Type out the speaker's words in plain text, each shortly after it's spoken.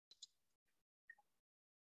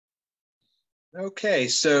Okay,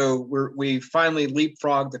 so we finally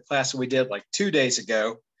leapfrogged the class that we did like 2 days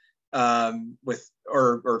ago, with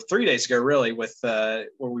or 3 days ago really, with where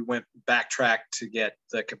we went backtrack to get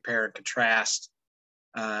the compare and contrast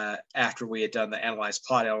after we had done the analyze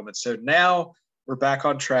plot elements. So now we're back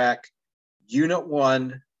on track. Unit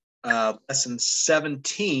 1, lesson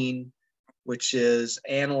 17, which is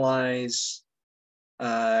analyze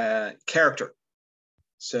character.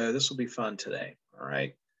 So this will be fun today. All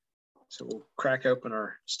right. So we'll crack open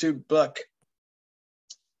our student book,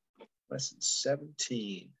 lesson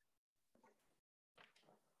 17.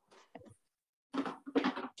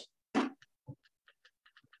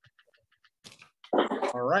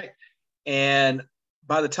 All right. And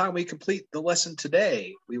by the time we complete the lesson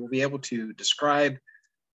today, we will be able to describe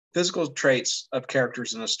physical traits of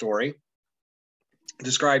characters in a story,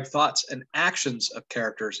 describe thoughts and actions of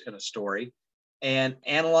characters in a story, and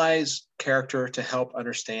analyze character to help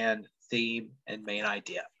understand theme and main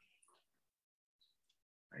idea.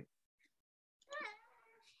 Right.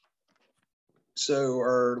 So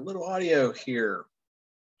our little audio here.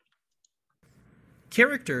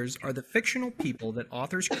 Characters are the fictional people that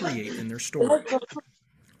authors create in their stories.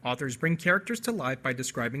 Authors bring characters to life by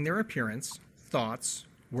describing their appearance, thoughts,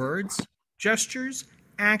 words, gestures,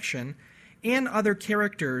 action, and other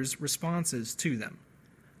characters' responses to them.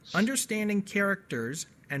 Understanding characters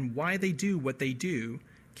and why they do what they do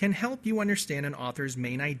can help you understand an author's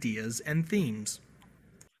main ideas and themes.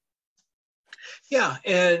 Yeah,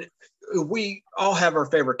 and we all have our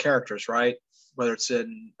favorite characters, right? Whether it's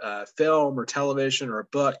in film or television or a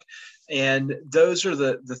book. And those are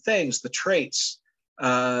the things, the traits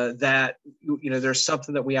that, there's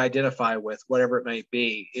something that we identify with, whatever it may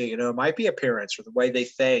be. It might be appearance or the way they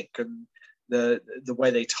think and the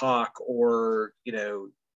way they talk, or,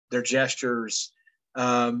 their gestures.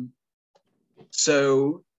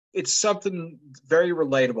 So it's something very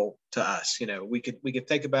relatable to us. We could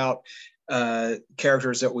think about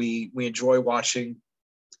characters that we enjoy watching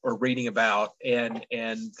or reading about, and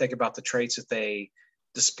think about the traits that they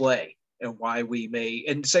display and why we may.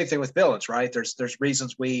 And same thing with villains, right? There's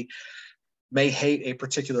reasons we may hate a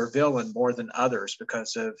particular villain more than others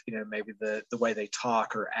because of maybe the way they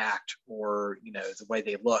talk or act, or the way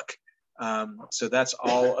they look. So that's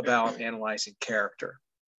all about analyzing character.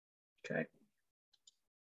 Okay.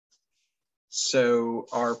 So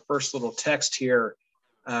our first little text here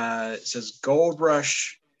says Gold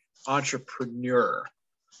Rush Entrepreneur.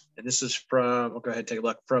 And this is from, I'll go ahead and take a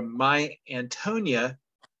look, from My Antonia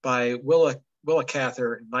by Willa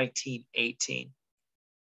Cather in 1918.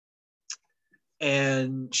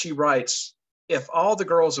 And she writes, if all the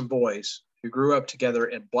girls and boys who grew up together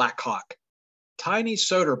in Black Hawk, Tiny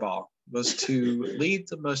Soderball was to lead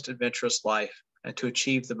the most adventurous life and to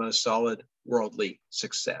achieve the most solid worldly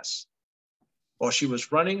success. While she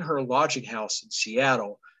was running her lodging house in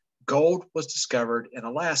Seattle, gold was discovered in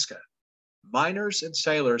Alaska. Miners and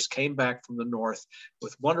sailors came back from the north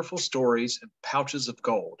with wonderful stories and pouches of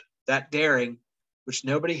gold. That daring, which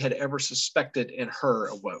nobody had ever suspected in her,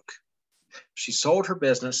 awoke. She sold her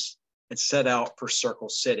business and set out for Circle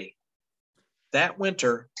City. That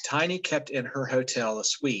winter, Tiny kept in her hotel a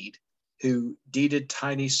Swede who deeded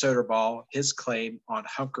Tiny Soderball his claim on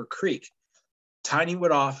Hunker Creek. Tiny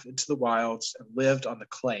went off into the wilds and lived on the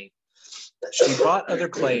claim. She bought other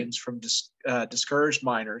claims from discouraged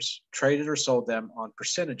miners, traded or sold them on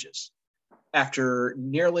percentages. After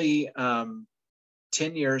nearly 10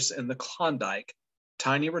 years in the Klondike,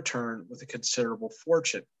 Tiny returned with a considerable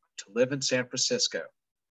fortune to live in San Francisco.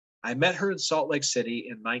 I met her in Salt Lake City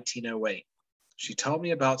in 1908. She told me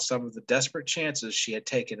about some of the desperate chances she had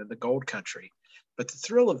taken in the gold country, but the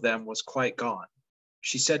thrill of them was quite gone.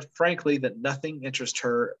 She said frankly that nothing interests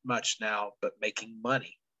her much now but making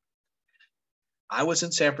money. I was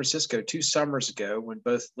in San Francisco 2 summers ago when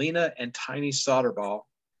both Lena and Tiny Soderball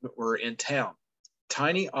were in town.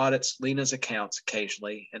 Tiny audits Lena's accounts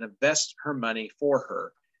occasionally and invests her money for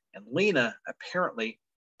her, and Lena apparently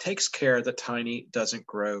takes care that Tiny doesn't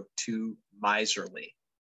grow too miserly.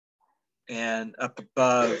 And up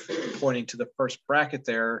above, pointing to the first bracket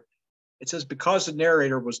there, it says, because the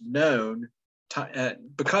narrator has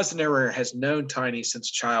known Tiny since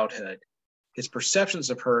childhood, his perceptions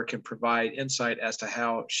of her can provide insight as to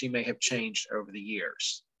how she may have changed over the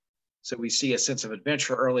years. So we see a sense of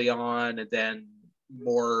adventure early on, and then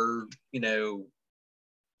more,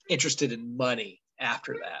 interested in money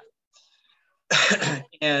after that.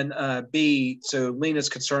 And B, so Lena's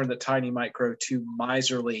concern that Tiny might grow too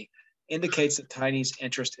miserly indicates that Tiny's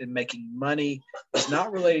interest in making money is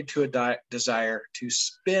not related to a desire to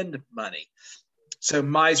spend money. So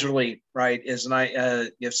miserly, right, is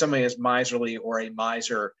if somebody is miserly or a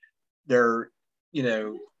miser, they're,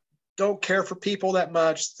 don't care for people that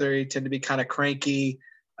much. They tend to be kind of cranky,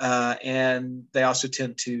 and they also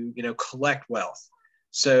tend to, collect wealth.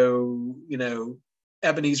 So,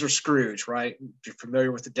 Ebenezer Scrooge, right? If you're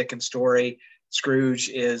familiar with the Dickens story, Scrooge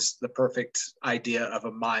is the perfect idea of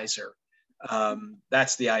a miser.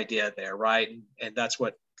 That's the idea there, right? And that's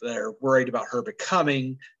what they're worried about her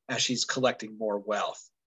becoming as she's collecting more wealth.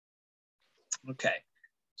 Okay,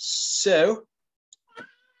 so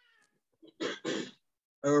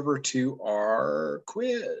over to our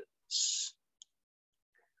quiz.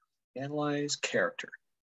 Analyze character.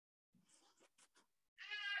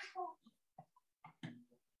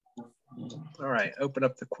 All right, open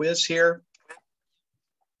up the quiz here.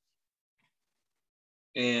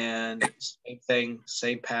 And same thing,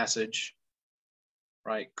 same passage,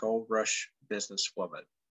 right? Gold Rush businesswoman.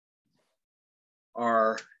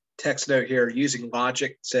 Our text note here, using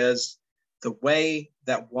logic, says the way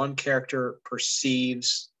that one character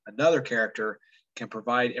perceives another character can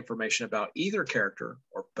provide information about either character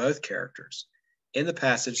or both characters. In the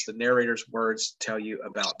passage, the narrator's words tell you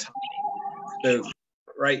about Tiny. So,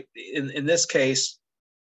 right, in this case,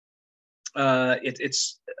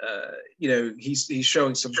 it's he's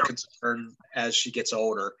showing some concern as she gets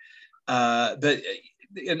older, but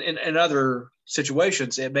in other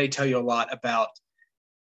situations, it may tell you a lot about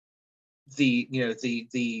the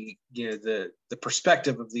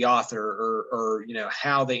perspective of the author, or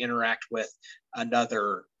how they interact with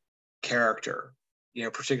another character.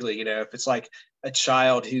 Particularly if it's like a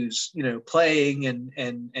child who's playing and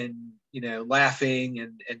laughing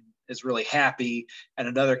and is really happy, and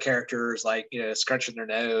another character is like scrunching their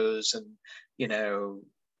nose and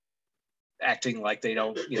acting like they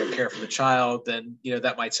don't care for the child, then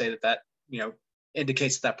that might say that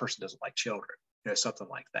indicates that person doesn't like children, something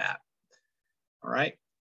like that. All right,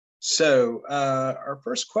 so our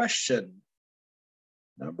first question,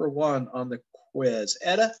 number one on the quiz.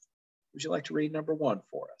 Etta, would you like to read number one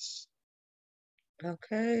for us?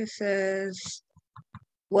 Okay, it says,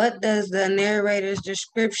 what does the narrator's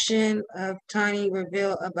description of Tiny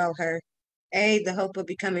reveal about her? A, the hope of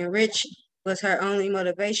becoming rich was her only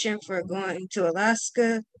motivation for going to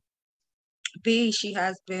Alaska. B, she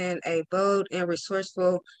has been a bold and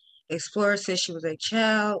resourceful explorer since she was a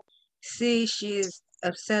child. C, she is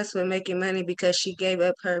obsessed with making money because she gave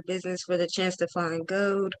up her business for the chance to find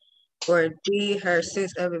gold. Or D, her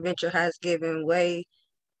sense of adventure has given way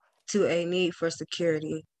to a need for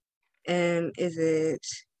security. And is it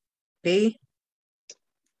B?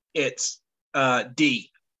 It's D.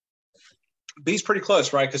 B's pretty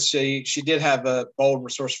close, right? Because she did have a bold,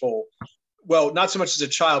 resourceful, well, not so much as a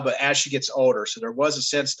child, but as she gets older. So there was a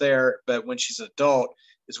sense there, but when she's an adult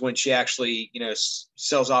is when she actually,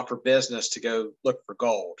 sells off her business to go look for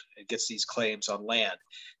gold and gets these claims on land.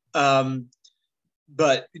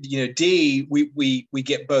 But D, we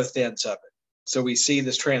get both ends of it. So we see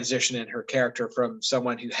this transition in her character from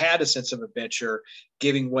someone who had a sense of adventure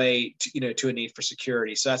giving way to, to a need for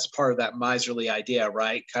security. So that's part of that miserly idea,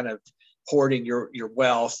 right? Kind of hoarding your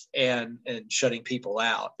wealth and shutting people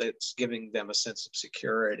out. That's giving them a sense of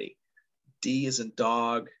security. D is in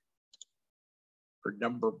dog for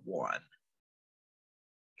number one.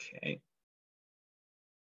 Okay.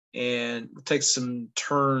 And we'll take some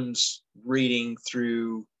turns reading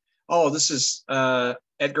through. Oh, this is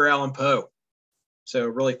Edgar Allan Poe. So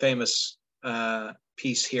really famous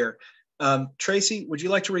piece here. Tracy, would you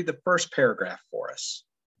like to read the first paragraph for us?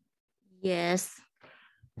 Yes.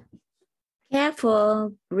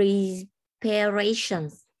 Careful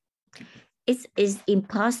preparations. It is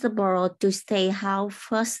impossible to say how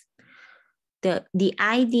first the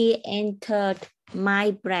idea entered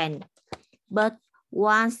my brain, but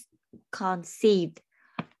once conceived,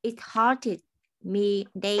 it haunted me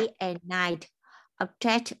day and night.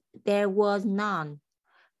 Object there was none.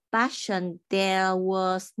 Passion there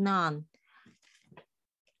was none.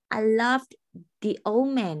 I loved the old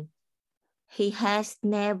man. He has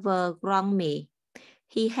never wronged me.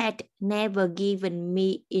 He had never given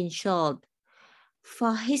me insult.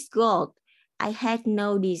 For his gold, I had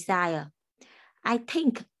no desire. I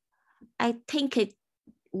think it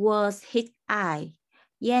was his eye.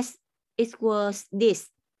 Yes, it was this.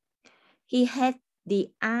 He had the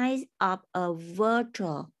eyes of a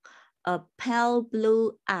vulture, a pale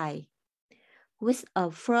blue eye, with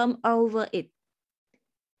a film over it.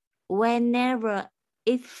 Whenever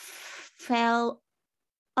it fell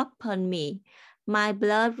upon me, my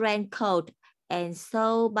blood ran cold, and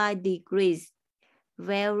so by degrees,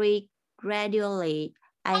 very gradually,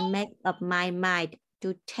 I made up my mind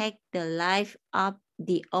to take the life of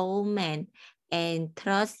the old man and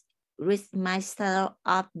thus rid myself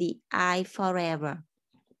of the eye forever.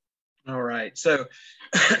 All right. So,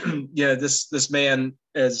 yeah, this man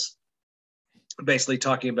is basically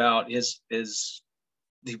talking about his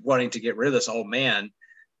wanting to get rid of this old man,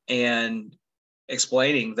 and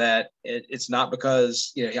explaining that it's not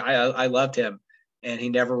because, you know, I loved him and he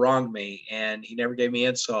never wronged me and he never gave me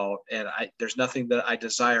insult, and there's nothing that I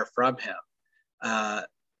desire from him.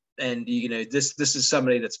 And you know, this is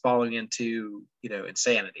somebody that's falling into, you know,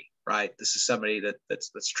 insanity, right? This is somebody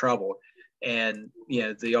that's troubled, and you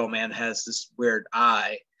know, the old man has this weird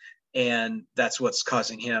eye, and that's what's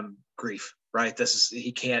causing him grief, right?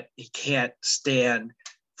 He can't stand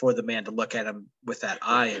for the man to look at him with that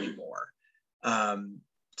eye anymore.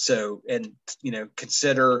 So, and you know,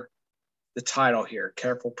 consider the title here,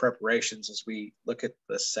 careful preparations, as we look at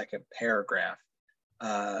the second paragraph.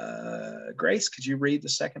 Grace, could you read the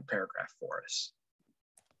second paragraph for us?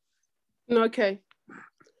 Okay.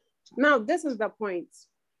 Now, this is the point.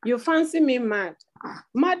 You fancy me mad.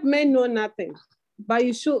 Mad men know nothing, but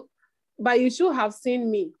you should have seen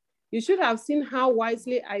me. You should have seen how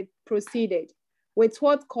wisely I proceeded, with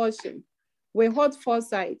what caution, with what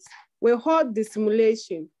foresight, with what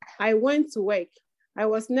dissimulation. I went to work. I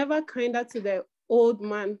was never kinder to the old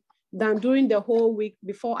man than during the whole week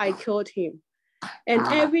before I killed him. And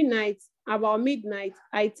every night, about midnight,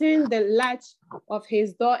 I turned the latch of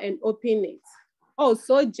his door and opened it, oh,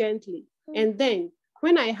 so gently. And then,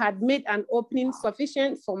 when I had made an opening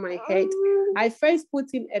sufficient for my head, I first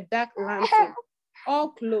put in a dark lantern, all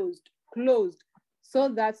closed, so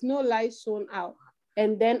that no light shone out.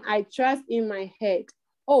 And then I thrust in my head.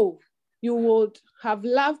 Oh, you would have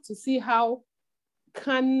loved to see how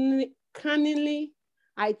cunningly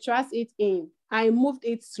I thrust it in. I moved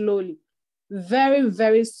it slowly, very,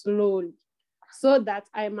 very slowly, so that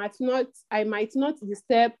I might not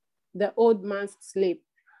disturb the old man's sleep.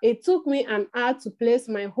 It took me an hour to place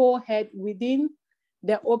my whole head within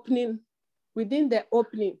the opening,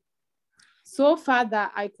 so far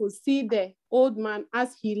that I could see the old man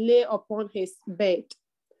as he lay upon his bed.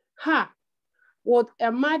 Ha! Would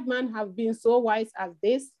a madman have been so wise as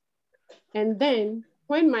this? And then,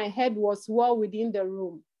 when my head was well within the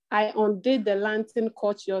room, I undid the lantern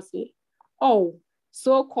cautiously. Oh,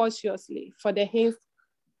 so cautiously, for the hinge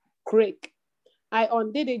creak. I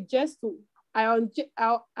undid it just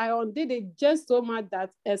so much that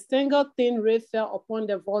a single thin ray fell upon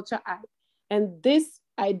the vulture eye. And this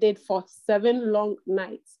I did for 7 long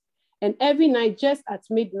nights, and every night just at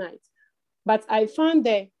midnight. But I found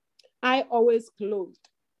the eye always closed,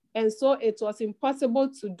 and so it was impossible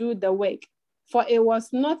to do the work, for it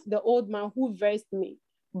was not the old man who versed me,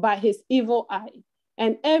 but his evil eye.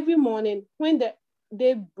 And every morning when the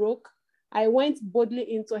day broke, I went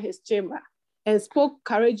boldly into his chamber and spoke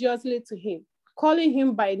courageously to him, calling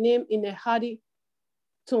him by name in a hearty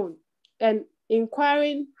tone, and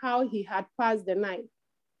inquiring how he had passed the night.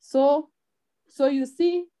 So you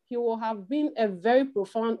see, he will have been a very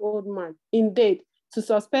profound old man, indeed, to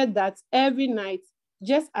suspect that every night,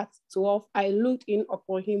 just at 12, I looked in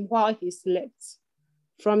upon him while he slept.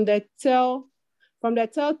 From the Telltale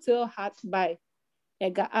Heart by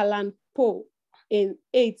Edgar Allan Poe in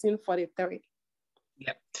 1843.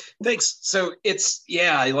 Yeah, thanks. So it's,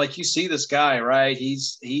 yeah, like you see this guy, right?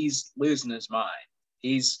 He's losing his mind.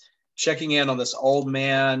 He's checking in on this old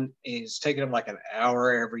man. He's taking him like an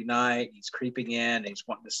hour every night. He's creeping in. He's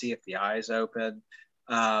wanting to see if the eye's open.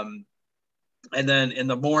 And then in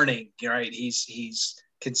the morning, right, he's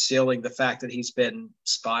concealing the fact that he's been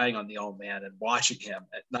spying on the old man and watching him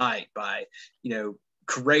at night by,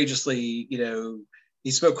 courageously, he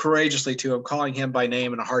spoke courageously to him, calling him by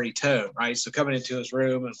name in a hearty tone, right? So coming into his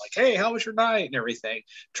room and like, hey, how was your night and everything,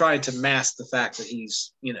 trying to mask the fact that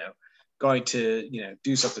he's, going to,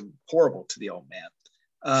 do something horrible to the old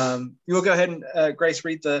man. You will go ahead and, Grace,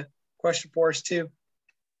 read the question for us too.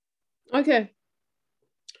 Okay.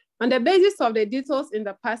 On the basis of the details in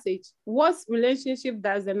the passage, what relationship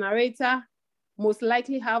does the narrator most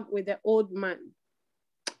likely have with the old man?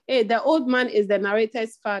 A, the old man is the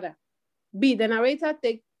narrator's father. B, the narrator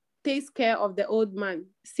takes care of the old man.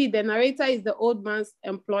 C, the narrator is the old man's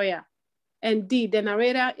employer. And D, the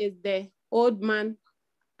narrator is the old man.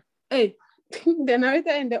 A, the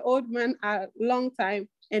narrator and the old man are longtime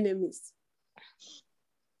enemies.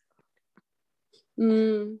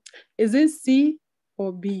 Is it C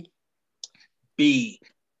or B? B.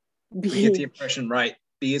 We get the impression right.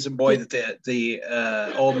 B is a boy that the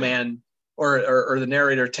old man or the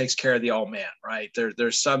narrator takes care of the old man, right?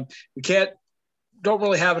 There's some, don't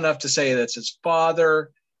really have enough to say that's his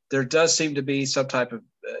father, there does seem to be some type of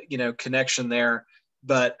connection there,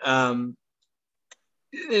 but and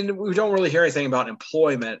we don't really hear anything about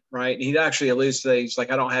employment, right? He actually alludes to that. He's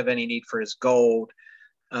like, I don't have any need for his gold,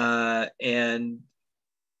 and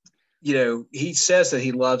he says that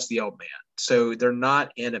he loves the old man, so they're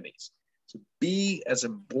not enemies. So B as a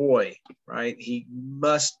boy, right? He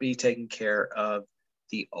must be taking care of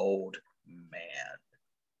the old man.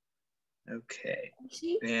 Okay.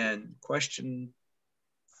 And question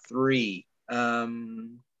 3.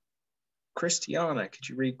 Christiana, could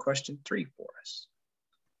you read question 3 for us?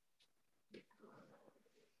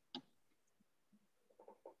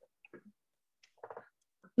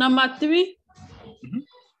 Number 3. Mm-hmm.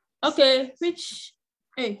 Okay,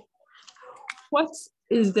 what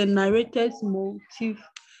is the narrator's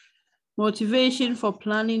motivation for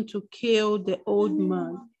planning to kill the old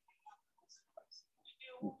man?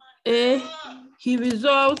 A, he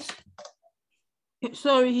resents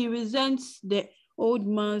the old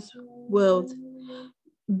man's wealth.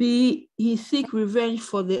 B, he seeks revenge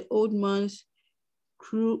for the old man's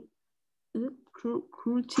cruelty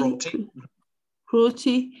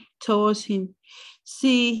towards him.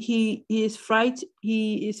 C, he is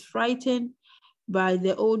frightened by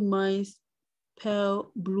the old man's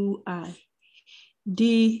pale blue eye.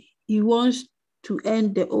 D, he wants to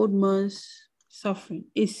end the old man's suffering.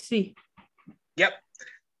 Is C. Yep.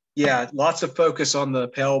 Yeah, lots of focus on the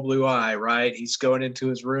pale blue eye, right? He's going into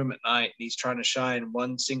his room at night and he's trying to shine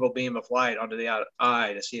one single beam of light onto the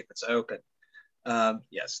eye to see if it's open.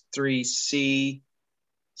 Yes, 3C.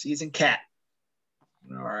 C is in cat.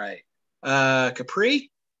 All right.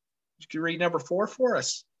 Capri, you can read number 4 for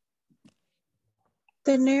us.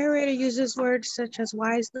 The narrator uses words such as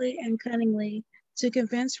wisely and cunningly to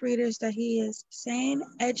convince readers that he is sane,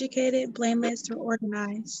 educated, blameless, or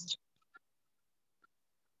organized.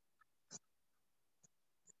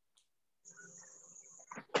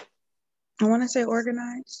 I want to say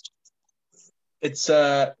organized. It's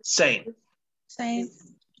sane. Sane.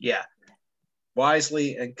 Yeah.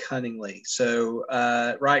 Wisely and cunningly. So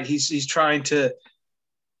right, he's trying to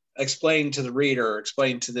explain to the reader,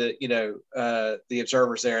 explain to the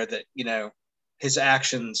observers there that his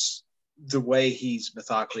actions, the way he's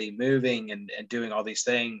methodically moving and doing all these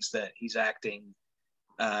things, that he's acting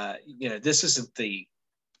this isn't the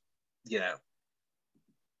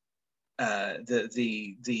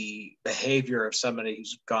the behavior of somebody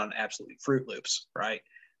who's gone absolutely Fruit Loops, right?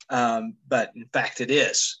 But in fact it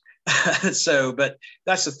is. So, but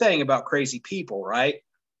that's the thing about crazy people, right?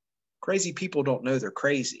 Crazy people don't know they're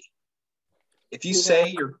crazy. If you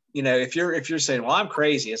say if you're saying, well, I'm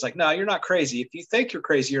crazy, it's like, no, you're not crazy. If you think you're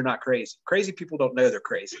crazy, you're not crazy. Crazy people don't know they're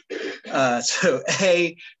crazy. So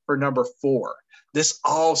A for number 4. This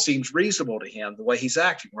all seems reasonable to him, the way he's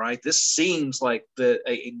acting, right? This seems like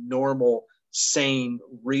a normal, sane,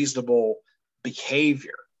 reasonable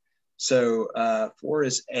behavior. So 4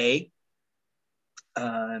 is A.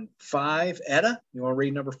 And 5, Etta, you want to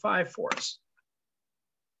read number 5 for us?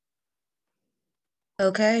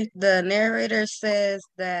 Okay, the narrator says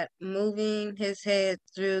that moving his head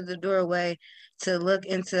through the doorway to look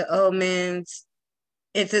into the old man's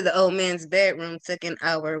bedroom took an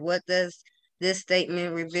hour. What does this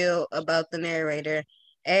statement reveal about the narrator?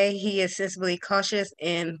 A, he is sensibly cautious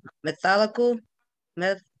and methodical.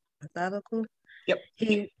 Methodical? Yep.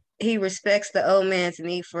 He respects the old man's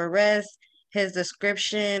need for rest. His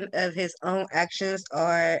description of his own actions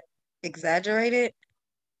are exaggerated.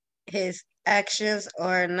 His actions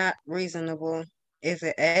are not reasonable. Is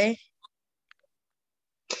it A?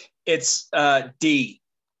 It's D,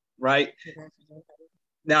 right?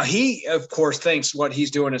 Now he, of course, thinks what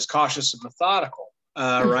he's doing is cautious and methodical,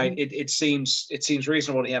 right? It seems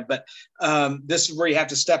reasonable to him, but this is where you have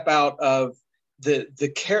to step out of the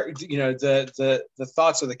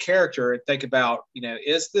thoughts of the character and think about,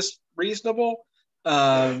 is this reasonable?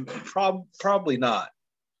 Probably not.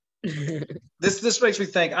 This makes me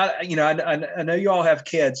think. I know you all have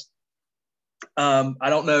kids. I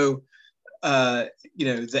don't know,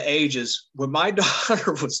 the ages. When my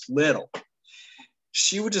daughter was little,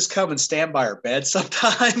 she would just come and stand by her bed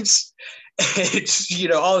sometimes.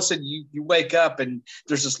 And all of a sudden you wake up and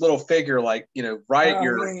there's this little figure right at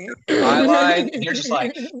your eye line, and you're just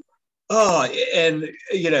like, oh, and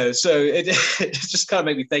so it just kind of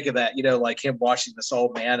made me think of that, like him watching this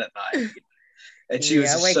old man at night. And she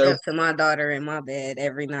was I wake up to my daughter in my bed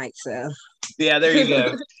every night. So yeah, there you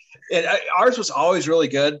go. And ours was always really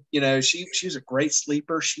good. She was a great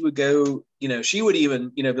sleeper. She would go, she would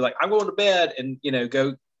even, be like, I'm going to bed, and,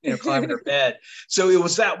 go, climb in her bed. So it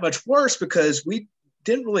was that much worse because we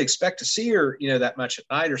didn't really expect to see her, that much at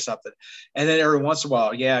night or something. And then every once in a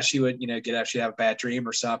while, yeah, she would, get up, she'd have a bad dream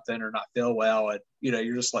or something, or not feel well. And,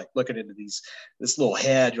 you're just like looking into this little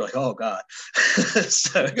head. You're like, oh God.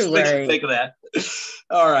 So it makes you think of that.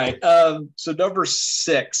 All right. So number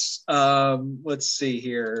 6, let's see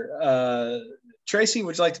here. Tracy,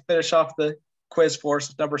 would you like to finish off the quiz for us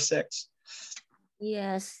with number 6?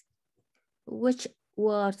 Yes. Which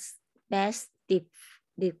words best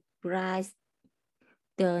describes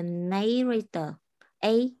the narrator?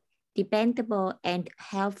 A, dependable and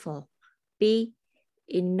helpful. B,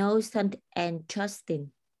 innocent and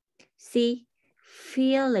trusting. C,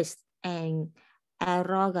 fearless and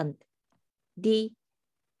arrogant. D,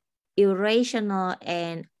 irrational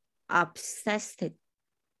and obsessed.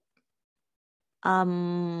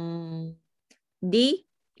 D,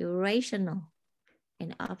 irrational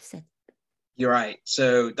and upset. You're right.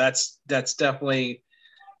 So that's definitely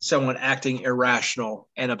someone acting irrational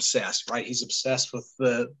and obsessed, right? He's obsessed with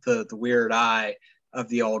the weird eye of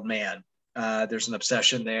the old man. There's an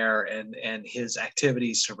obsession there, and his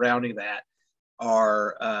activities surrounding that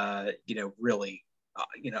are really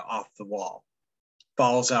off the wall,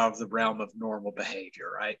 falls out of the realm of normal behavior,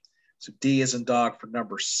 right? So D is in dog for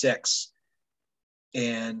number 6.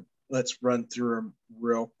 And let's run through them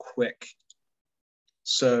real quick.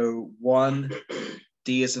 So 1,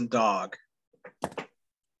 D as in dog.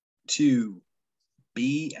 2,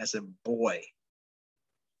 B as in boy.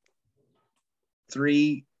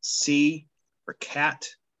 3, C for cat.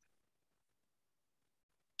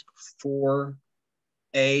 4,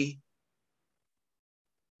 A.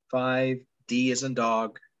 5, D as in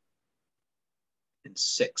dog. And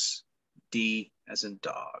 6, D as in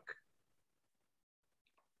dog.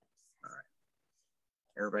 All right.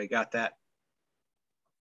 Everybody got that?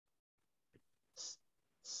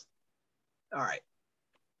 All right.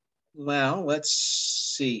 Well, let's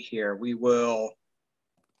see here. We will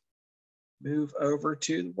move over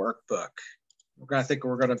to the workbook. We're going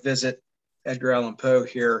to visit Edgar Allan Poe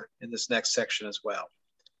here in this next section as well.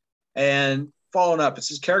 And following up, it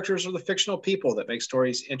says characters are the fictional people that make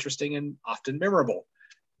stories interesting and often memorable.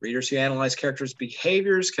 Readers who analyze characters'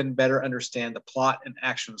 behaviors can better understand the plot and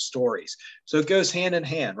action of stories. So it goes hand in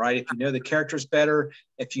hand, right? If you know the characters better,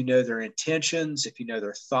 if you know their intentions, if you know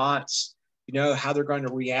their thoughts, you know how they're going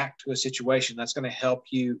to react to a situation, that's going to help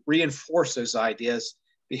you reinforce those ideas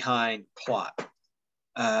behind plot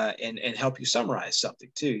and help you summarize something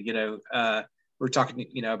too. We're talking,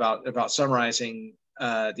 about summarizing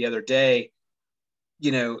the other day,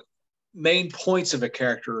 main points of a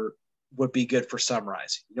character would be good for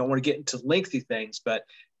summarizing. You don't want to get into lengthy things, but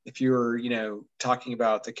if you're, talking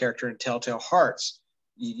about the character in Telltale Hearts,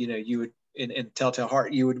 you would in Telltale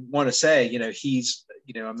Heart, you would want to say, he's,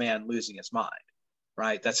 a man losing his mind,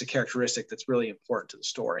 right? That's a characteristic that's really important to the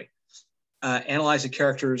story. Analyzing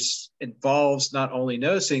characters involves not only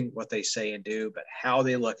noticing what they say and do, but how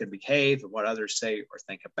they look and behave and what others say or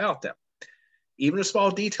think about them. Even a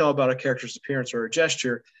small detail about a character's appearance or a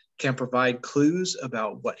gesture can provide clues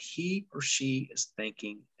about what he or she is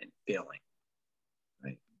thinking and feeling,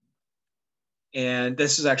 right? And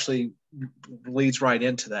this is actually leads right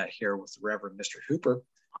into that here with the Reverend Mr. Hooper.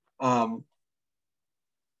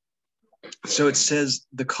 So it says,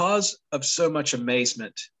 the cause of so much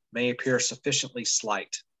amazement may appear sufficiently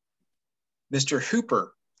slight. Mr.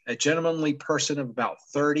 Hooper, a gentlemanly person of about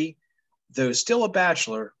 30, though still a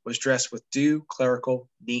bachelor, was dressed with due clerical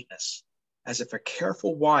neatness, as if a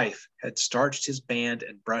careful wife had starched his band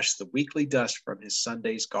and brushed the weekly dust from his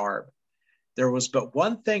Sunday's garb. There was but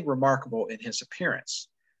one thing remarkable in his appearance.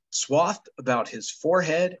 Swathed about his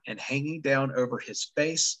forehead and hanging down over his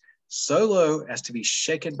face, so low as to be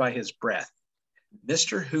shaken by his breath,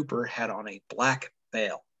 Mr. Hooper had on a black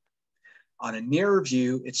veil. On a nearer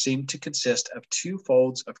view, it seemed to consist of 2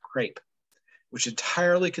 folds of crepe, which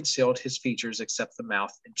entirely concealed his features except the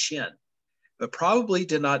mouth and chin, but probably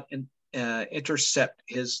did not intercept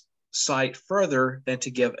his sight further than to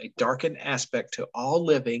give a darkened aspect to all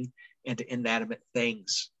living and inanimate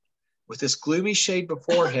things. With this gloomy shade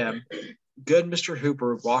before him, good Mr.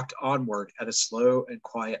 Hooper walked onward at a slow and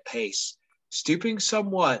quiet pace, stooping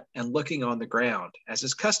somewhat and looking on the ground, as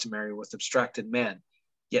is customary with abstracted men,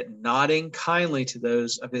 yet nodding kindly to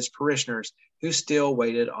those of his parishioners who still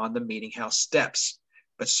waited on the meeting-house steps.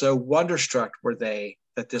 But so wonderstruck were they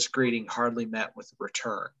that this greeting hardly met with a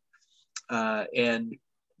return. And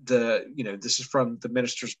this is from the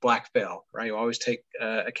Minister's Black Veil, right? You always take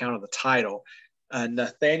account of the title.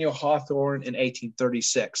 Nathaniel Hawthorne in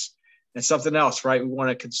 1836. And something else, right? We want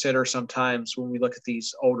to consider sometimes when we look at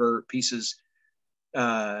these older pieces,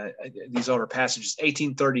 these older passages.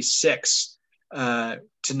 1836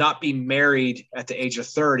 to not be married at the age of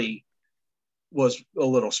 30 was a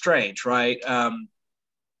little strange, right?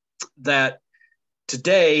 That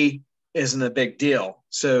today isn't a big deal.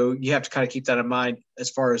 So you have to kind of keep that in mind as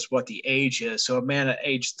far as what the age is. So a man at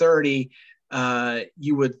age 30,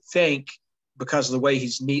 you would think, because of the way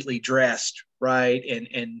he's neatly dressed, right,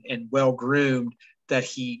 and well groomed, that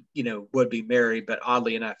he, would be married, but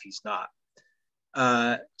oddly enough, he's not.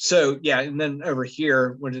 So yeah, and then over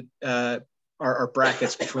here, when our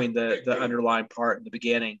brackets between the underlined part and the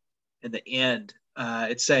beginning and the end,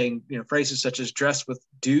 it's saying, phrases such as dressed with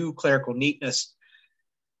due clerical neatness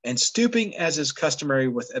and stooping as is customary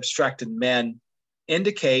with abstracted men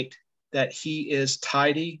indicate that he is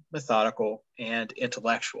tidy, methodical, and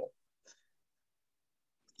intellectual.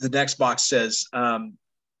 The next box says,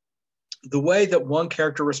 the way that one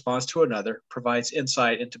character responds to another provides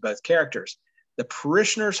insight into both characters. The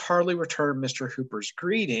parishioners hardly return Mr. Hooper's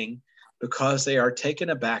greeting because they are taken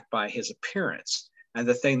aback by his appearance. And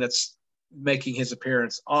the thing that's making his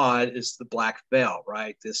appearance odd is the black veil,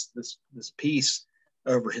 right? This piece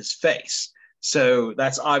over his face. So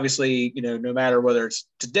that's obviously, no matter whether it's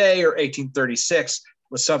today or 1836,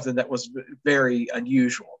 was something that was very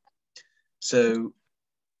unusual. So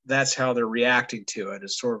that's how they're reacting to it.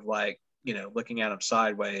 It's sort of like, looking at him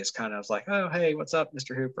sideways, kind of like, oh, hey, what's up,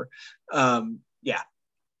 Mr. Hooper? Yeah,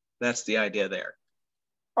 that's the idea there.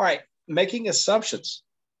 All right, making assumptions.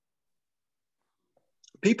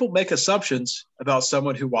 People make assumptions about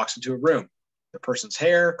someone who walks into a room. The person's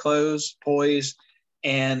hair, clothes, poise,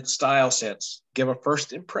 and style sense give a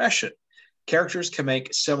first impression. Characters can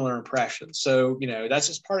make similar impressions. So, that's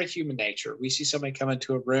just part of human nature. We see somebody come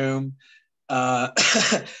into a room.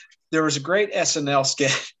 There was a great SNL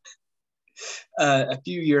sketch a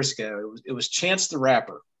few years ago. It was Chance the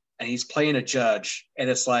Rapper, and he's playing a judge, and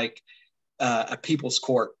it's like a people's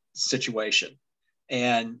court situation.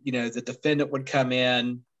 And, the defendant would come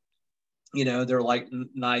in, they're like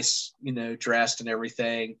nice, dressed and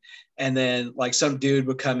everything. And then like some dude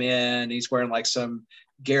would come in, he's wearing like some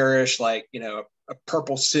garish, like, a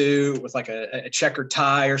purple suit with like a checkered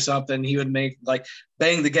tie or something. He would make like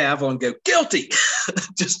bang the gavel and go guilty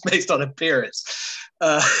just based on appearance.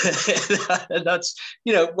 And that's,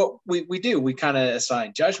 what we do. We kind of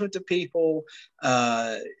assign judgment to people,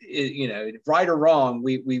 right or wrong.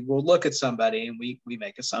 We will look at somebody and we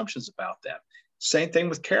make assumptions about them. Same thing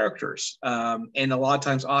with characters. And a lot of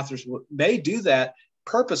times authors may do that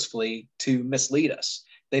purposefully to mislead us.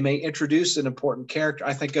 They may introduce an important character.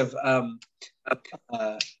 I think of,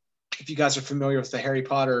 if you guys are familiar with the Harry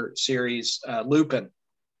Potter series, Lupin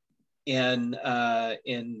in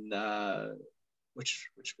which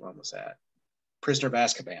one was that? Prisoner of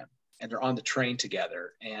Azkaban. And they're on the train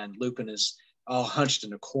together, and Lupin is all hunched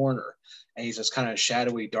in a corner, and he's this kind of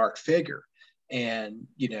shadowy, dark figure. And,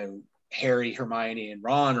 Harry, Hermione, and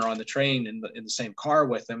Ron are on the train in the same car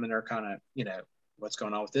with him, and they're kind of, what's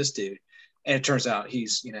going on with this dude? And it turns out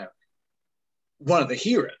he's, one of the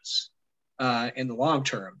heroes in the long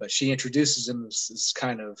term, but she introduces him as this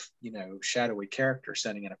kind of, shadowy character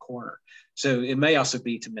sitting in a corner. So it may also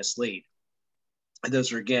be to mislead. And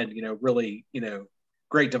those are, again, really,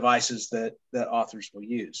 great devices that authors will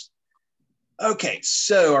use. Okay,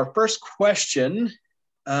 so our first question,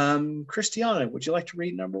 Christiana, would you like to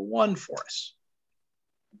read number 1 for us?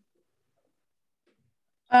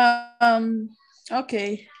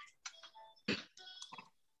 Okay.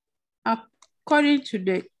 According to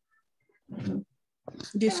the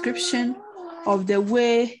description of the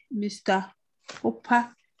way Mr. Hooper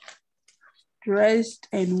dressed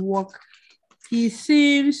and walked, he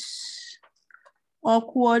seems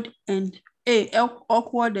awkward and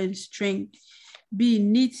strange. B,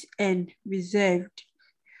 neat and reserved.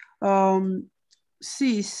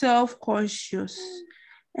 C, self-conscious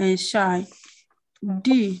and shy.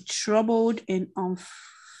 D, troubled and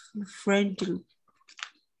unfriendly.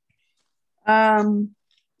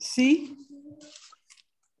 C.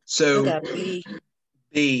 So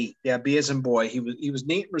B, yeah, B as in boy. He was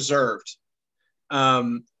neat, reserved.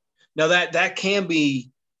 Now that can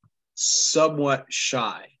be somewhat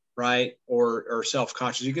shy, right, or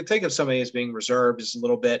self-conscious. You could think of somebody as being reserved, as a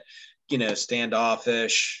little bit,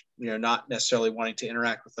 standoffish, not necessarily wanting to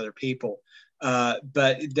interact with other people.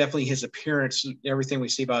 But definitely his appearance, everything we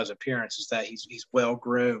see about his appearance is that he's well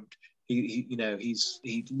groomed.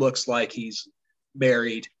 He looks like he's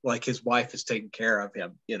married, like his wife is taking care of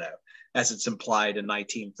him, as it's implied in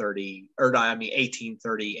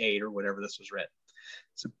 1838 or whatever this was written.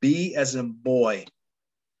 So B as in boy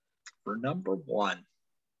for number 1.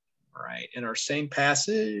 All right. In our same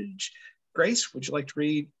passage, Grace, would you like to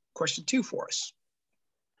read question 2 for us?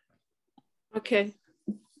 Okay.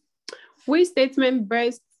 Which statement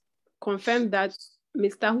best confirm that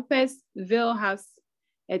Mr. Hooper's veil has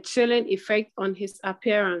a chilling effect on his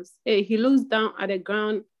appearance? A, he looks down at the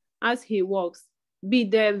ground as he walks. B,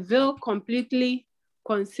 the veil completely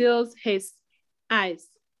conceals his eyes.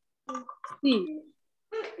 C,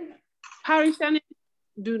 parishioners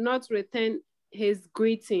do not return his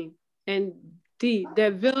greeting. And D,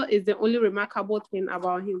 the veil is the only remarkable thing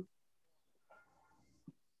about him.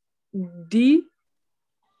 D.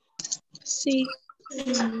 C.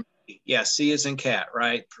 Yeah, C is in cat,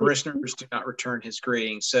 right? Parishioners do not return his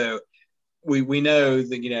greeting. So we know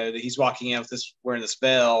that, you know, that he's walking out with this, wearing this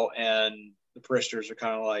veil, and the parishioners are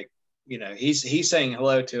kind of like, you know, he's saying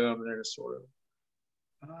hello to him, and they're just sort of,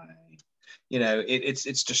 hi. You know,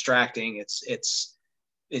 it's distracting. It's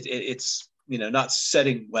you know, not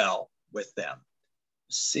setting well with them.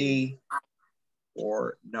 C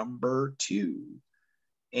or number 2.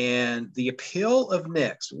 And the appeal of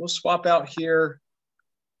Nick. So we'll swap out here.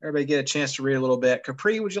 Everybody get a chance to read a little bit.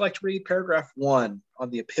 Capri, would you like to read paragraph 1 on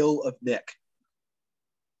the appeal of Nick?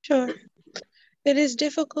 Sure. It is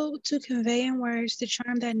difficult to convey in words the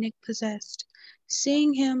charm that Nick possessed.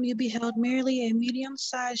 Seeing him, you beheld merely a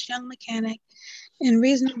medium-sized young mechanic in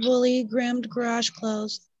reasonably groomed garage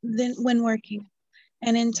clothes when working,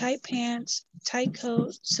 and in tight pants, tight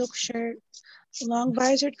coat, silk shirt, long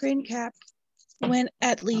visored green cap when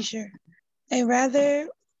at leisure. A rather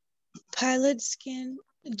pallid skin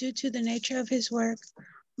due to the nature of his work,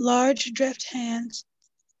 large deft hands,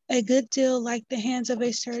 a good deal like the hands of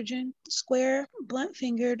a surgeon, square,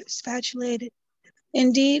 blunt-fingered, spatulated.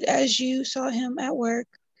 Indeed, as you saw him at work,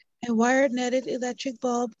 a wire-netted electric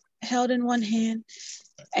bulb held in one hand,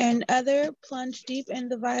 and other plunged deep in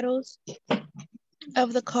the vitals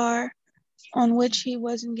of the car on which he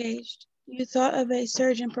was engaged. You thought of a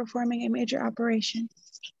surgeon performing a major operation.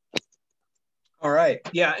 All right.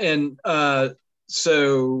 Yeah. And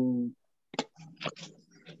so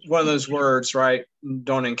one of those words, right,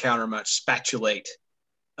 don't encounter much, spatulate.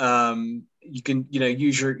 You can, you know,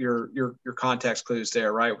 use your context clues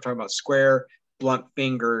there, right? We're talking about square, blunt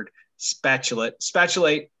fingered, spatulate.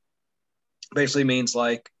 Spatulate basically means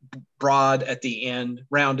like broad at the end,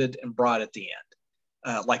 rounded and broad at the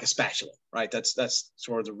end, like a spatula, right? That's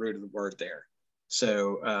sort of the root of the word there.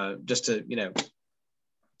 So just to, you know,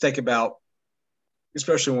 think about,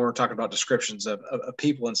 especially when we're talking about descriptions of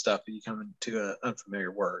people and stuff, you come into an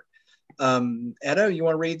unfamiliar word. Edo, you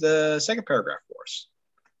want to read the second paragraph for us?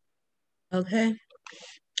 Okay.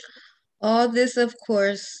 All this, of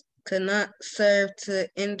course, could not serve to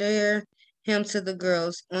endear him to the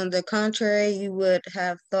girls. On the contrary, you would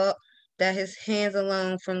have thought that his hands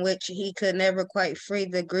alone, from which he could never quite free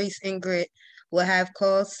the grease and grit, would have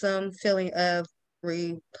caused some feeling of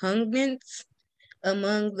repugnance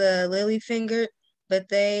among the lily-fingered, but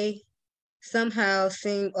they somehow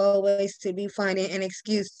seemed always to be finding an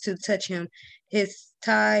excuse to touch him. His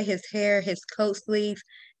tie, his hair, his coat sleeve,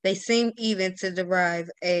 they seemed even to derive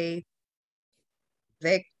a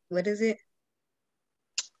what is it?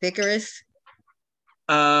 Vicarious?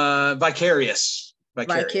 Vicarious.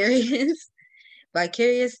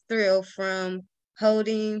 Vicarious thrill from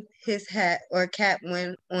holding his hat or cap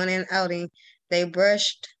when on an outing. They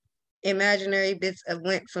brushed imaginary bits of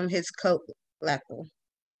lint from his coat lapel.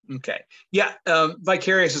 Okay. Yeah.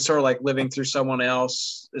 Vicarious is sort of like living through someone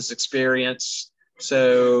else's experience.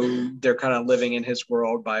 So they're kind of living in his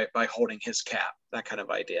world by holding his cap, that kind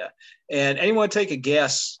of idea. And anyone take a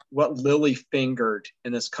guess what lily fingered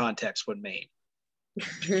in this context would mean?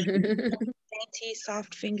 Dainty,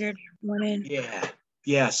 soft-fingered women.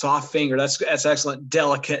 Yeah, soft finger. That's excellent.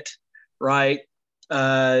 Delicate, right?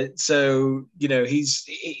 So you know,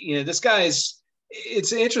 this guy's.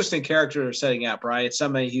 It's an interesting character setting up, right? It's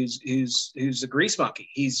somebody who's a grease monkey.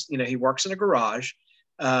 He works in a garage,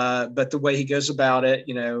 but the way he goes about it,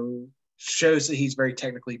 you know, shows that he's very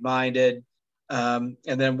technically minded. And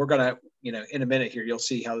then we're gonna, you know, in a minute here, you'll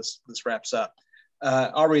see how this wraps up.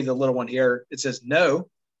 I'll read the little one here. It says, "No,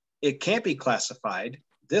 it can't be classified.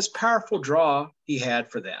 This powerful draw he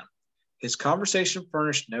had for them. His conversation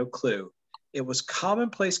furnished no clue. It was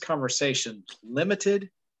commonplace conversation,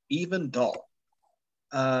 limited, even dull."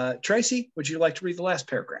 Tracy, would you like to read the last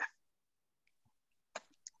paragraph?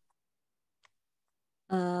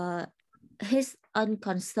 His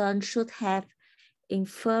unconcern should have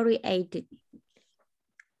infuriated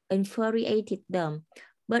them,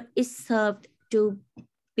 but it served to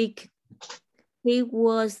pique. He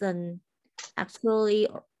wasn't actually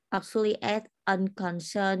as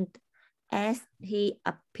unconcerned as he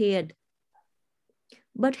appeared.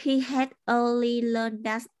 but he had early learned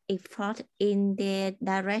that effort in their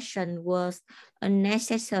direction was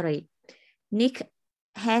unnecessary. Nick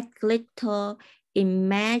had little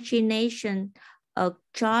imagination, a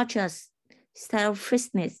George's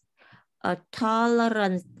selfishness, a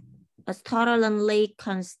tolerantly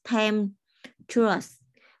contemptuous,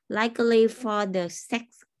 likely for the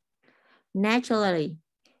sex naturally.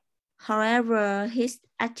 However, his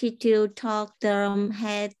attitude toward them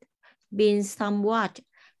had been somewhat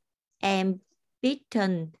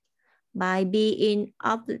embittered by being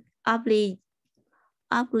obliged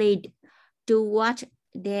to watch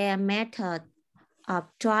their method of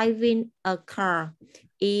driving a car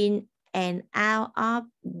in and out of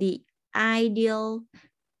the ideal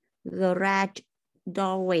garage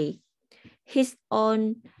doorway. His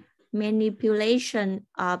own manipulation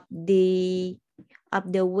of the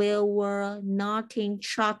wheel were nothing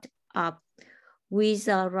short of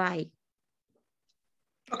wizardry.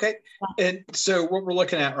 Okay, and so what we're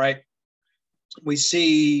looking at, right? We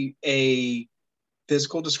see a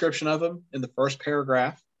physical description of him in the first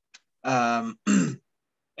paragraph, and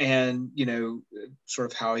you know, sort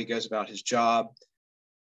of how he goes about his job.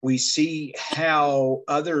 We see how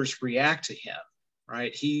others react to him,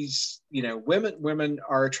 right? He's, you know, women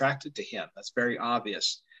are attracted to him. That's very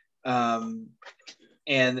obvious. And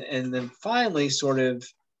then finally, sort of,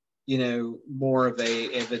 you know, more of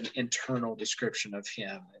an internal description of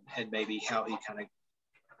him, and maybe how he kind of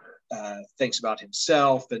thinks about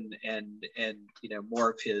himself, and you know,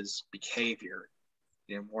 more of his behavior,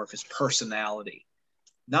 you know, more of his personality.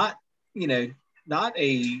 Not, you know, not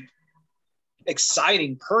a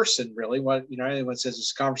exciting person, really. What, you know, anyone says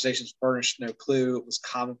his conversations furnished no clue. It was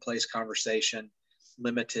commonplace conversation,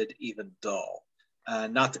 limited, even dull.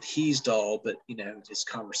 Not that he's dull, but, you know, his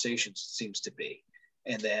conversation seems to be.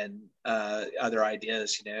 And then other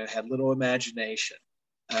ideas, you know, had little imagination,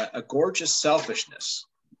 a gorgeous selfishness,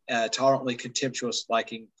 tolerantly contemptuous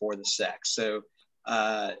liking for the sex. So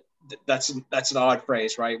that's an odd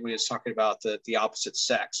phrase, right? When it's talking about the opposite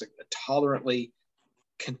sex, a tolerantly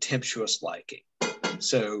contemptuous liking.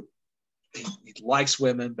 So he likes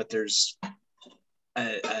women, but there's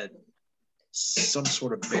some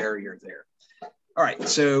sort of barrier there. All right,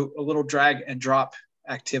 so a little drag and drop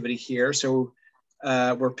activity here. So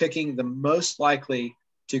we're picking the most likely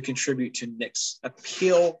to contribute to Nick's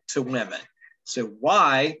appeal to women. So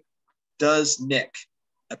why does Nick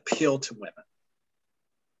appeal to women?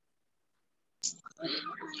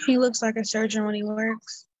 He looks like a surgeon when he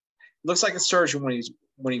works. Looks like a surgeon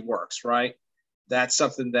when he works, right? That's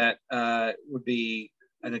something that would be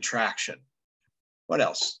an attraction. What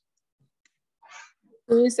else?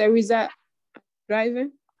 He's a wizard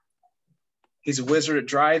driving. He's a wizard at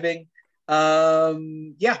driving.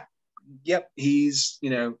 Yeah. Yep. He's,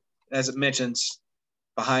 you know, as it mentions,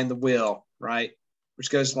 behind the wheel, right?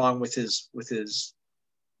 Which goes along with his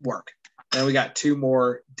work. And we got two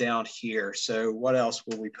more down here. So what else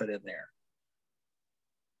will we put in there?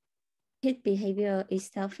 His behavior is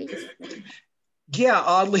selfish. Yeah,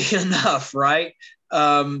 oddly enough, right?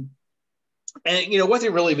 And you know what they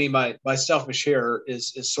really mean by selfish here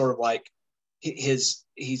is sort of like he's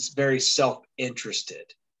very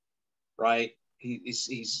self-interested, right?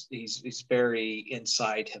 He's very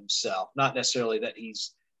inside himself. Not necessarily that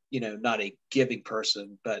he's, you know, not a giving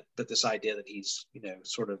person, but this idea that he's, you know,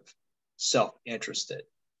 sort of self-interested,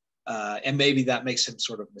 and maybe that makes him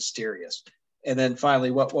sort of mysterious. And then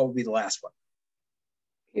finally, what would be the last one?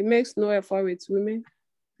 He makes no effort with women.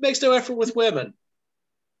 Makes no effort with women,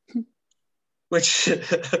 which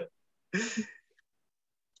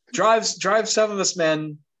drives some of us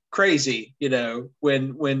men crazy, you know,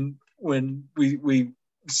 when we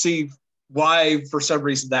see why for some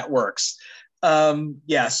reason that works.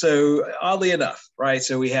 Yeah, so oddly enough, right?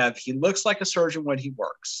 So he looks like a surgeon when he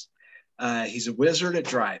works. He's a wizard at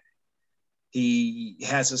driving. He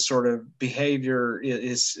has a sort of behavior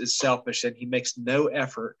is selfish, and he makes no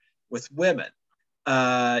effort with women.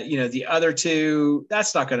 You know, the other two,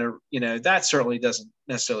 that's not going to, you know, that certainly doesn't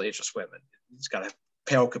necessarily interest women. He's got a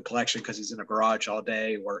pale complexion because he's in a garage all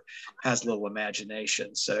day, or has little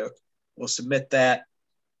imagination. So we'll submit that.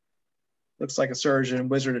 Looks like a surgeon,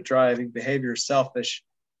 wizard at driving, behavior selfish,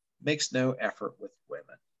 makes no effort with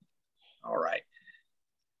women. All right.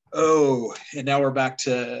 Oh, and now we're back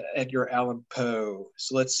to Edgar Allan Poe.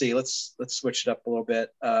 So let's see, let's switch it up a little bit.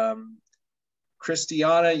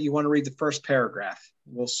 Christiana, you want to read the first paragraph?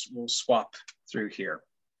 We'll swap through here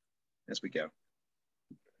as we go.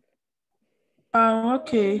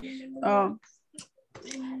 Okay.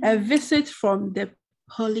 A visit from the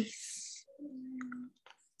police.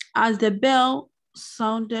 As the bell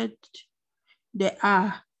sounded,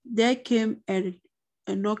 there came a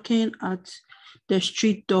knocking at the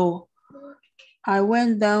street door. I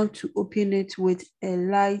went down to open it with a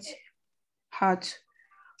light heart,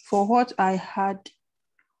 for what I had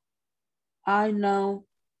I now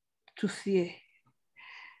to fear.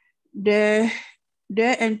 There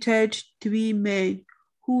entered 3 men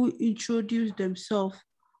who introduced themselves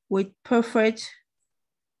with perfect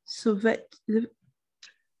Suavity.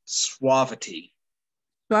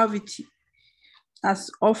 suavity as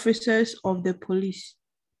officers of the police.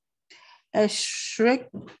 A shriek,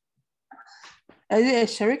 is it a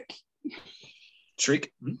shriek?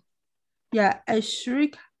 Shriek. Yeah, a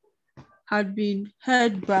shriek had been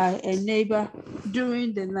heard by a neighbor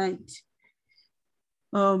during the night.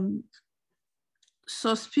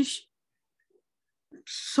 Suspicious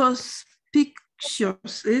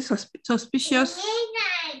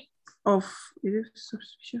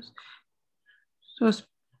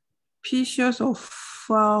of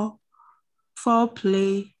foul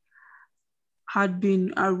play had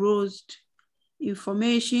been aroused.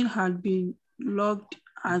 Information had been logged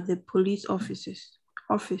at the police office,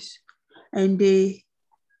 and the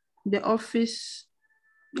officers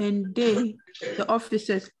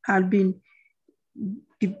had been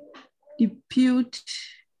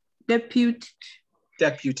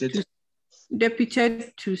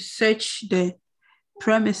deputed to search the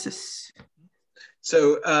premises.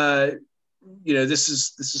 So, this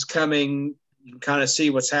is coming. You can kind of see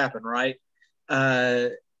what's happened, right?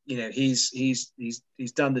 He's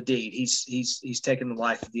done the deed. He's taken the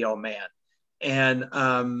life of the old man, and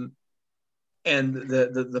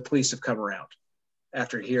the police have come around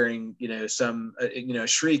after hearing, some, a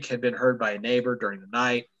shriek had been heard by a neighbor during the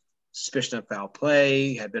night. Suspicion of foul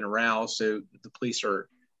play had been aroused, so the police are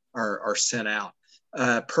sent out.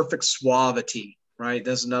 Perfect suavity, right?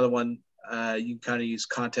 There's another one. You kind of use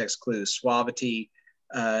context clues. Suavity.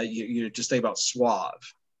 You just think about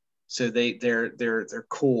suave. So they're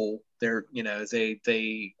cool. They're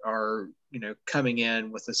they are coming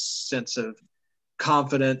in with a sense of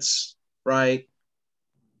confidence, right?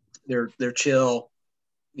 They're chill.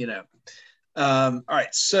 All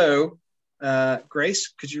right. So, Grace,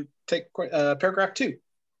 could you take paragraph 2?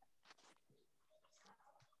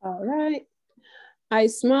 All right. I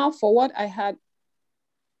smiled for what had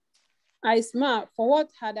I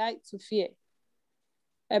to fear.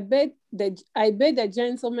 I bade the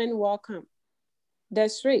gentleman welcome. The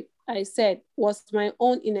shriek, I said, was my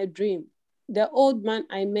own in a dream. The old man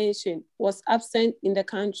I mentioned was absent in the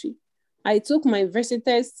country. I took my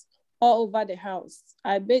visitors all over the house.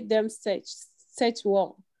 I bade them search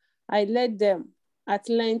well. I led them at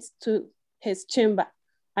length to his chamber.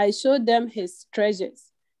 I showed them his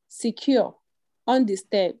treasures, secure,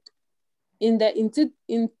 undisturbed. In the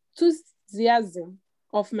enthusiasm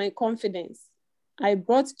of my confidence, I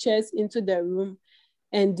brought chairs into the room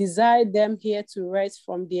and desired them here to rest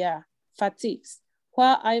from their fatigues,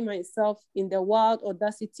 while I myself, in the wild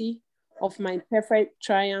audacity of my perfect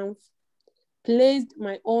triumph, placed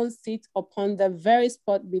my own seat upon the very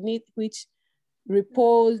spot beneath which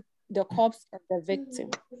reposed the corpse of the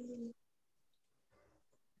victim.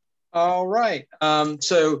 All right.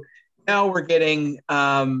 So now we're getting,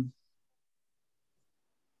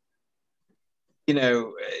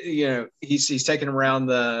 he's taken around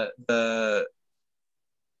the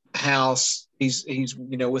house. He's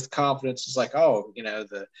with confidence. It's like,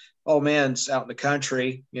 the old man's out in the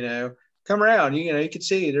country. Come around. You can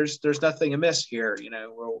see there's nothing amiss here.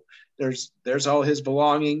 Well, there's all his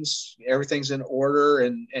belongings. Everything's in order,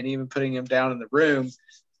 and even putting him down in the room.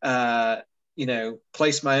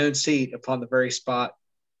 Place my own seat upon the very spot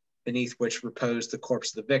beneath which reposed the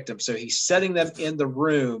corpse of the victim. So he's setting them in the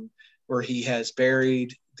room where he has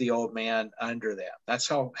buried the old man under them. That's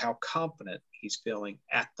how confident he's feeling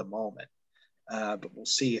at the moment. But we'll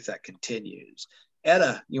see if that continues.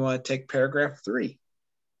 Etta, you want to take paragraph 3?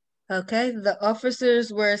 Okay, the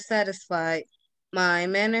officers were satisfied. My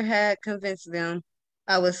manner had convinced them.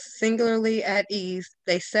 I was singularly at ease.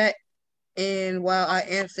 They sat in while I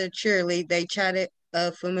answered cheerily. They chatted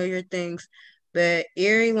of familiar things, but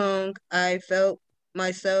ere long I felt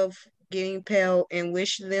myself getting pale and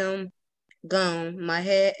wished them gone. My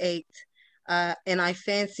head ached, and I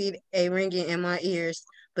fancied a ringing in my ears,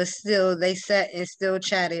 but still they sat and still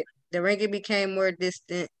chatted. The ringing became more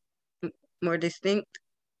distinct.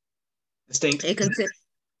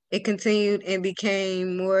 It continued and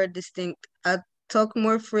became more distinct. I talked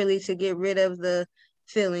more freely to get rid of the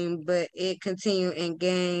feeling, but it continued and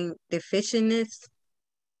gained definiteness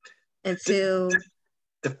until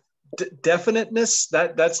definiteness.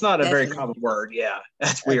 That's not a very common word. Yeah,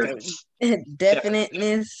 that's weird.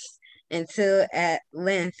 Definiteness until at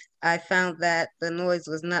length I found that the noise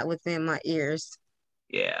was not within my ears.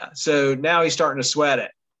 Yeah. So now he's starting to sweat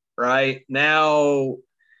it, right? Now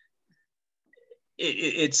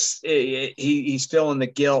he's feeling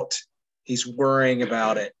the guilt. He's worrying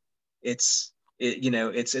about it. It's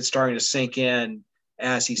starting to sink in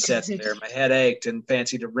as he sits there. My head ached and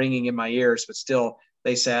fancied a ringing in my ears, but still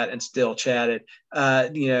they sat and still chatted.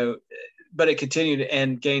 But it continued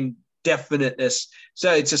and gained definiteness.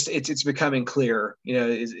 So it's becoming clear.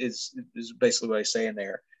 Is basically what he's saying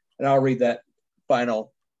there. And I'll read that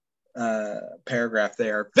final paragraph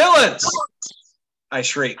there. Villains! I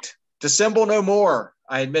shrieked. Dissemble no more.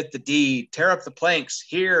 I admit the deed. Tear up the planks.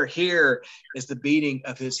 Here is the beating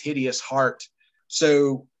of his hideous heart.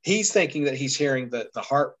 So he's thinking that he's hearing the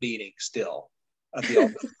heart beating still of the old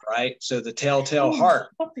man, right? So the telltale heart.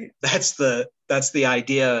 That's the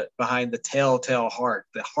idea behind the telltale heart.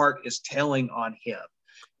 The heart is telling on him.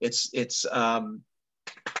 It's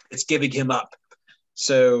giving him up.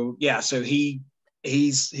 So yeah, so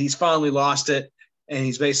he's finally lost it, and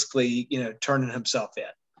he's basically turning himself in.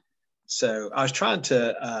 So I was trying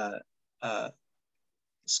to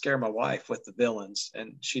scare my wife with the villains,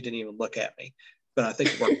 and she didn't even look at me. But I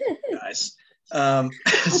think it worked, guys.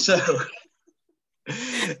 So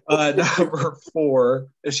number 4,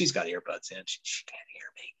 if she's got earbuds in, she can't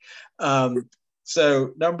hear me.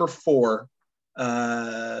 So number 4,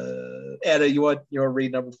 Etta, you want to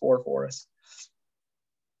read number 4 for us?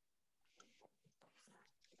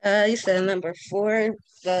 You said number 4,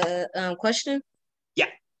 the question? Yeah.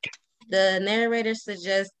 The narrator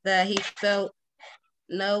suggests that he felt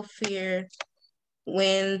no fear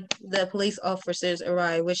when the police officers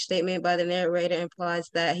arrived, which statement by the narrator implies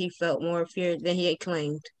that he felt more fear than he had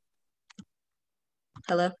claimed.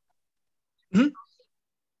 Hello? Mm-hmm.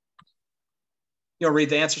 You want to read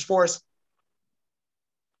the answers for us?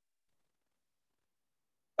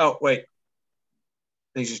 Oh, wait.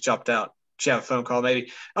 He just jumped out. She have a phone call,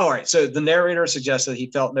 maybe. All right. So the narrator suggests that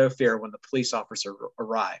he felt no fear when the police officer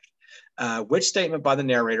arrived. Which statement by the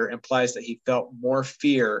narrator implies that he felt more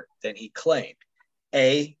fear than he claimed?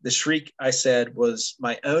 A, the shriek I said was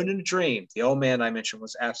my own in a dream. The old man I mentioned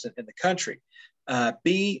was absent in the country.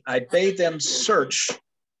 B, I bade them search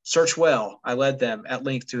well. I led them at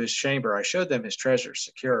length to his chamber. I showed them his treasures,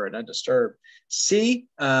 secure and undisturbed. C,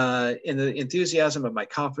 in the enthusiasm of my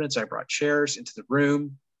confidence, I brought chairs into the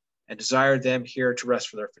room and desired them here to rest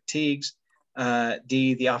for their fatigues.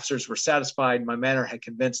 D, the officers were satisfied. My manner had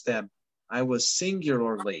convinced them. I was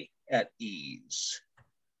singularly at ease.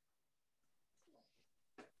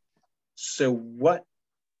 So what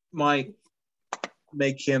might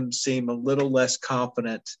make him seem a little less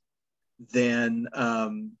confident than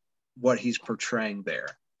what he's portraying there?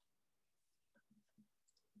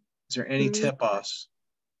 Is there any tip-offs?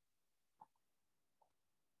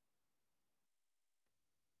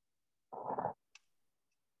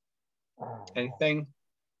 Anything?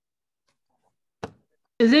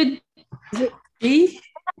 Is it D?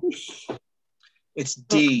 It's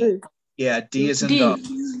D. Yeah, D is in dog.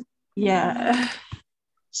 Yeah.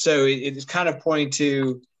 So it's kind of pointing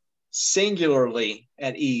to singularly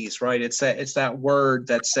at ease, right? It's that word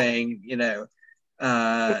that's saying, the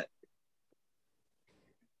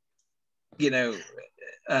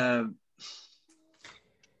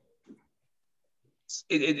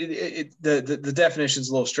definition is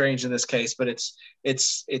a little strange in this case, but it's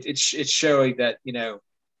showing that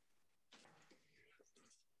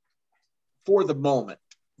for the moment,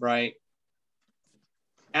 right?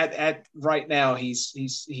 At right now he's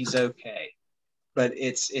okay, but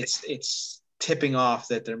it's tipping off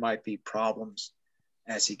that there might be problems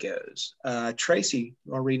as he goes. Tracy,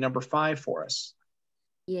 you want to read number 5 for us?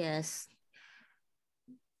 Yes.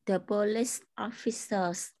 The police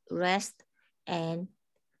officers rest and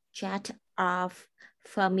chat of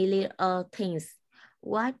familiar things.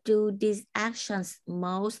 What do these actions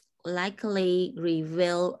most likely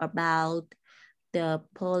reveal about the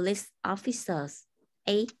police officers?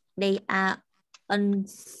 A, they are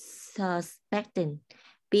unsuspecting.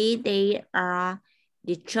 B, they are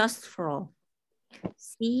distrustful.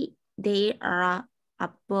 C, they are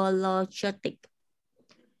apologetic.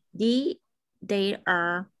 D, they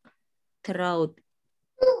are throat.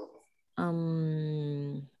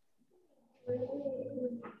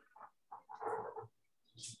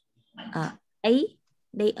 A,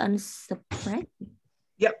 they unsuspect.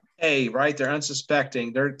 Yep, A, right? They're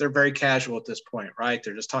unsuspecting. They're very casual at this point, right?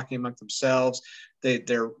 They're just talking among themselves.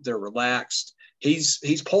 They're relaxed.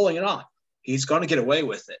 He's pulling it off. He's going to get away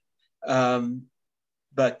with it.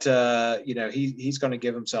 But he's going to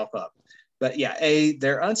give himself up. But yeah, A,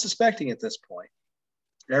 they're unsuspecting at this point.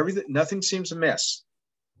 Nothing seems amiss.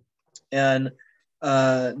 And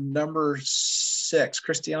number 6,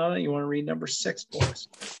 Christiana, you want to read number 6 for us?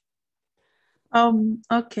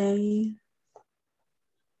 Okay.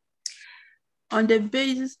 On the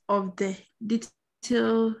basis of the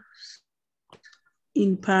details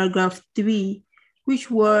in paragraph 3, which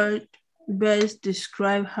word best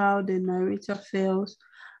describe how the narrator feels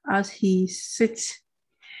as he sits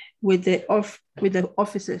with the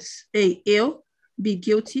officers? A, ill, B,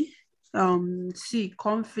 guilty, C,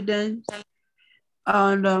 confident,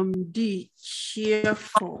 and D,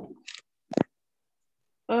 cheerful.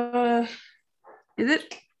 Is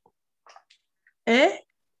it A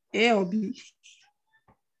or B?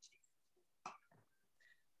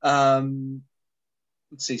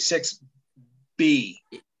 Let's see, 6B. B,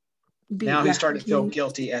 now he's starting to feel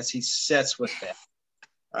guilty as he sits with them.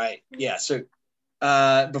 All right. Yeah. So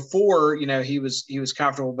before, he was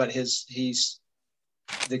comfortable, but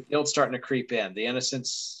the guilt's starting to creep in. The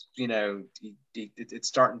innocence, it's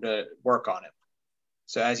starting to work on him.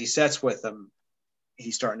 So as he sits with them,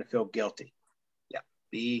 he's starting to feel guilty. Yeah.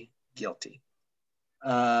 Be guilty.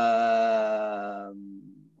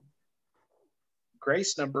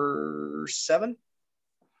 Grace, number 7.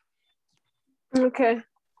 Okay.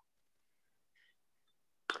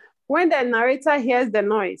 When the narrator hears the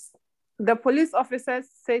noise, the police officers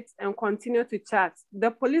sit and continue to chat.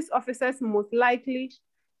 The police officers most likely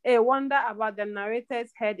A, wonder about the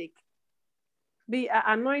narrator's headache. B,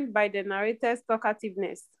 are annoyed by the narrator's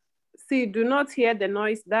talkativeness. C, do not hear the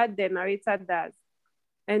noise that the narrator does.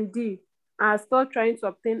 And D, are still trying to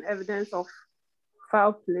obtain evidence of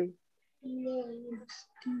foul play.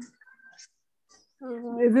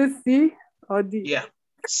 Is it C or D? Yeah,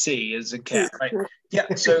 C is a cat, right?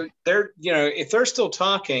 Yeah, so they're, if they're still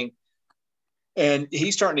talking and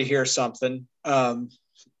he's starting to hear something,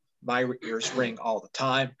 my ears ring all the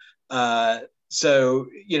time. So,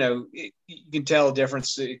 you can tell a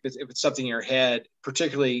difference if it's something in your head,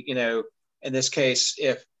 particularly, in this case,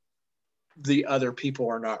 if the other people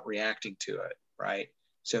are not reacting to it, right?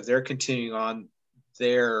 So if they're continuing on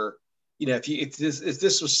their, if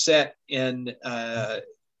this was set in,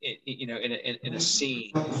 in a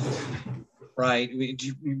scene, right?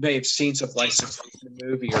 You may have seen something like this in a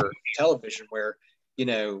movie or television where,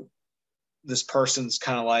 this person's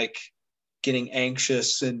kind of like getting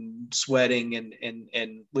anxious and sweating and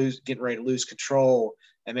getting ready to lose control.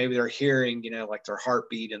 And maybe they're hearing, like their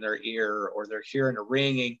heartbeat in their ear, or they're hearing a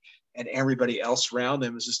ringing, and everybody else around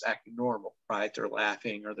them is just acting normal, right? They're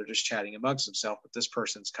laughing or they're just chatting amongst themselves, but this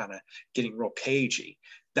person's kind of getting real cagey.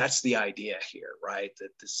 That's the idea here, right? That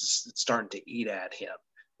it's starting to eat at him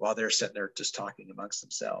while they're sitting there just talking amongst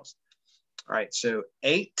themselves. All right, so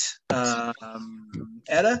 8,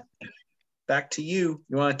 Etta, back to you.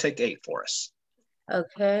 You want to take 8 for us?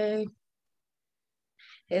 Okay.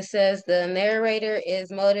 It says the narrator is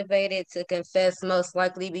motivated to confess most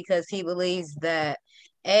likely because he believes that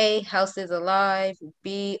A, house is alive,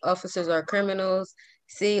 B, officers are criminals,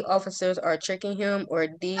 C, officers are tricking him, or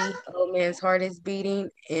D, old man's heart is beating,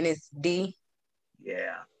 and it's D.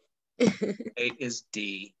 Yeah. 8 is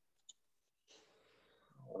D.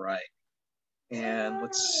 All right. And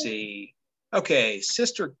let's see. Okay,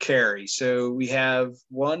 Sister Carrie. So we have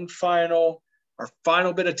our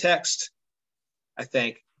final bit of text, I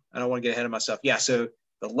think. I don't want to get ahead of myself. Yeah, so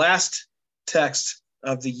the last text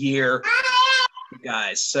of the year,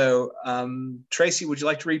 guys. So Tracy, would you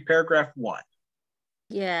like to read paragraph 1?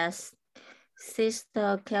 Yes.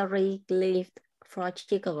 Sister Carrie left for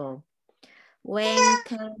Chicago. When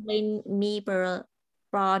Carolyn Meeber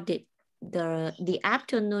boarded the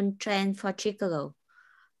afternoon train for Chicago,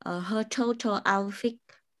 her total outfit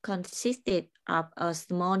consisted of a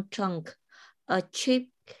small trunk, a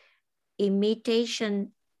cheap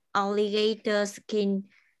imitation alligator skin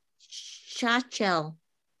satchel,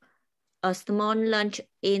 a small lunch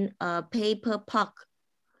in a paper pocket,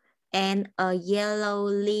 and a yellow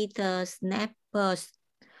leather snap purse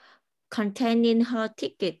containing her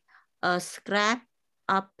ticket, a scrap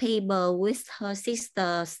of paper with her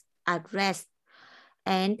sister's address,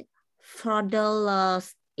 and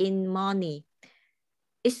 $4 in money.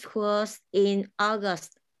 It was in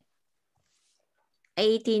August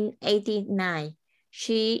 1889.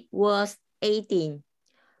 She was 18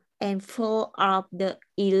 and full of the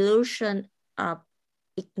illusion of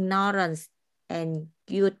ignorance and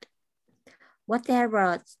youth.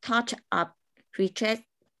 Whatever thought of regret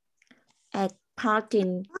at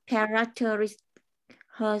parting characterized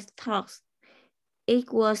her thoughts,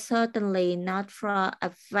 it was certainly not for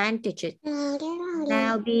advantage.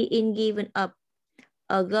 Now being given up,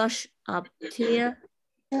 a gush of tears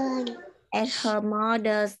at her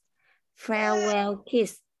mother's farewell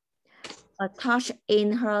kiss, a touch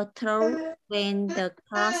in her throat when the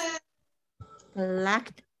cars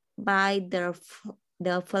collect by the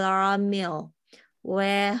flour mill,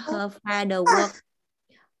 where her father worked,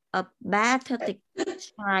 a pathetic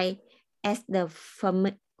cry as the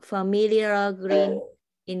familiar green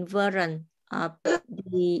environment of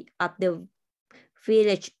the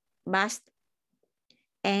village passed,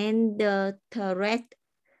 and the threat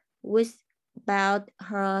which bound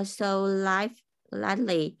her so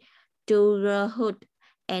lightly to the hood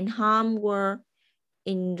and harm were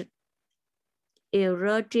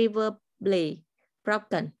irretrievably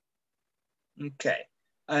broken. Okay.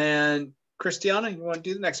 And Christiana, you want to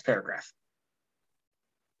do the next paragraph?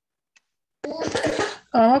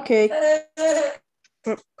 Okay.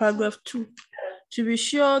 Paragraph 2. To be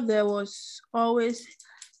sure, there was always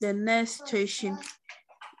the next station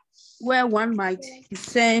where one might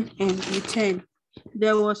descend and return.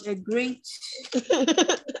 There was a great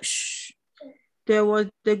there was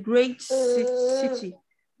the great city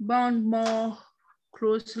bound more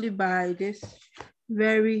closely by this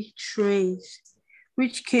very trains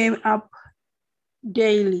which came up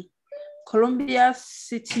daily. Columbia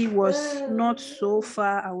City was not so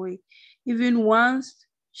far away. Even once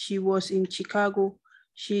she was in Chicago,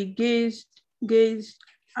 she gazed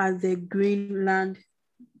at the green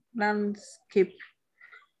landscape,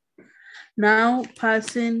 now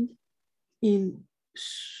passing in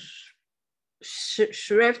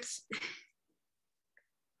swift.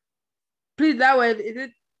 Please, that word, is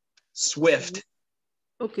it? Swift.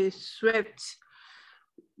 Okay, swift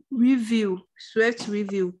review,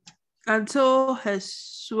 until her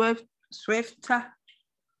swifter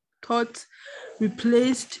thought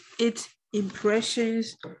replaced its impression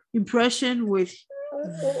with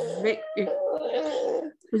vague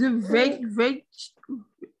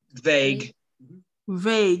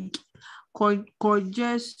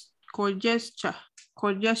conjectures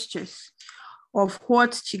of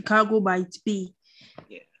what Chicago might be.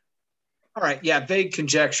 Yeah. All right. Yeah. Vague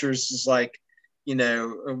conjectures is like,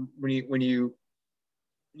 when you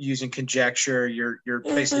using conjecture, you're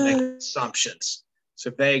basically making assumptions.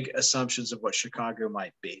 So vague assumptions of what Chicago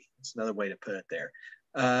might be. That's another way to put it there.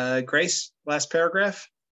 Grace, last paragraph.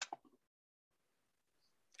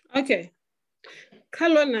 Okay.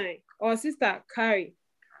 Caroline, or Sister Carrie,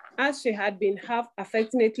 as she had been half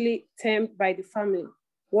affectionately termed by the family,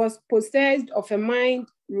 was possessed of a mind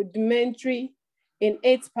rudimentary in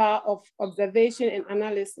its power of observation and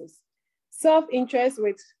analysis. Self-interest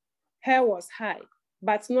with her was high,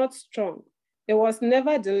 but not strong. It was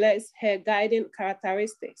nevertheless her guiding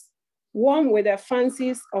characteristics. Warm with the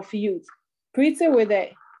fancies of youth, pretty with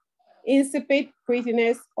the insipid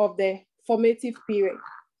prettiness of the formative period,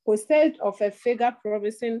 possessed of a figure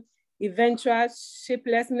promising eventual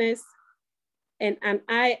shapelessness, and an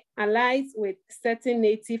eye allied with certain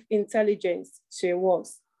native intelligence she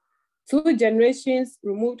was. 2 generations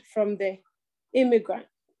removed from the immigrant.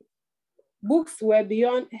 Books were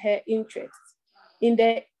beyond her interest. In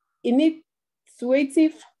the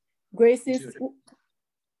intuitive graces.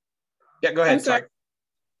 Yeah, go ahead.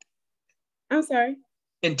 I'm sorry.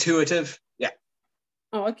 Intuitive. Yeah.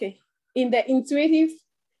 Oh, okay. In the intuitive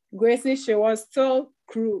graces, she was so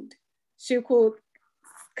crude. She could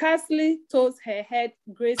scarcely toss her head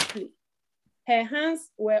gracefully. Her hands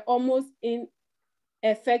were almost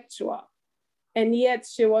ineffectual, and yet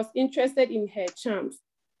she was interested in her charms,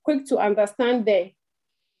 quick to understand the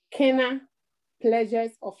keener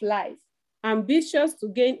pleasures of life, ambitious to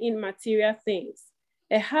gain in material things.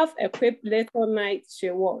 A half-equipped little knight she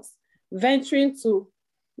was, venturing to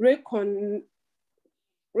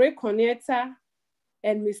reconnoiter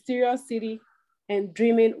a mysterious city and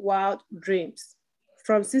dreaming wild dreams.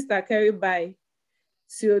 From Sister Carrie by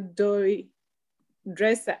Theodore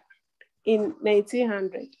Dreiser in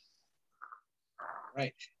 1900.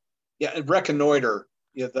 Right. Yeah, and reconnoiter,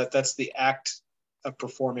 that's the act of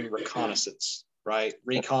performing reconnaissance, right?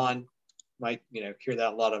 Recon, might hear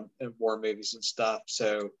that a lot of in war movies and stuff.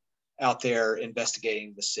 So out there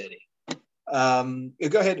investigating the city. Go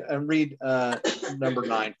ahead and read number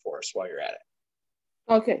 9 for us while you're at it.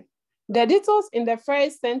 Okay. The details in the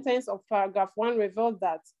first sentence of paragraph 1 reveal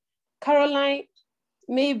that Caroline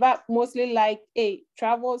Maybach mostly like A,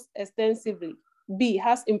 travels extensively, B,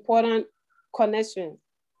 has important connections,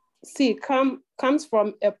 C, comes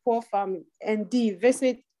from a poor family, and D,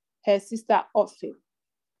 visit her sister often.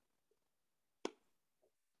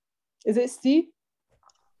 Is it C?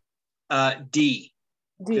 D.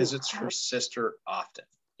 Visits her sister often.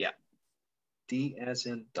 Yeah. D as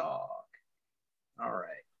in dog. All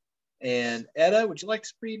right. And Etta, would you like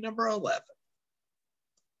to read number 11?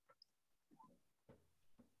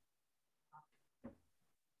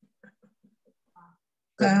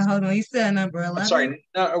 Hold on. You said number 11? I'm sorry.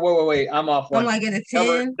 No, wait. I'm off one. I'm like at a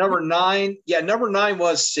 10. Number 9. Yeah, number 9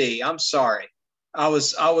 was C. I'm sorry. I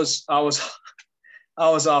was off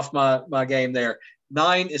my game there.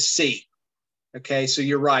 9 is C. Okay, so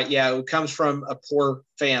you're right. Yeah, it comes from a poor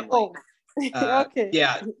family. Oh, okay.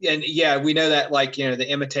 Yeah, and yeah, we know that, like, the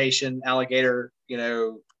imitation alligator,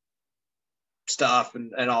 stuff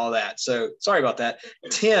and all that. So sorry about that.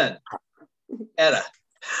 10, Etta.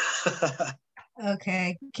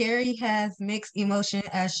 Okay. Carrie has mixed emotion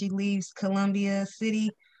as she leaves Columbia City.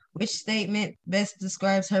 Which statement best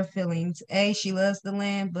describes her feelings? A, she loves the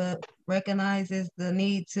land, but recognizes the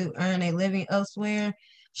need to earn a living elsewhere.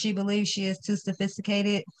 She believes she is too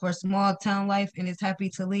sophisticated for small town life and is happy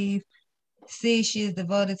to leave. C, she is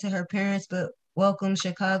devoted to her parents, but welcomes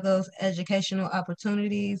Chicago's educational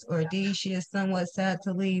opportunities. Or D, she is somewhat sad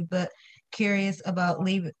to leave, but curious about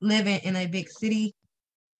living in a big city.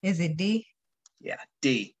 Is it D? Yeah,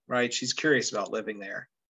 D, right? She's curious about living there.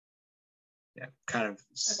 Yeah, kind of,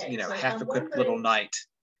 half-equipped little knight.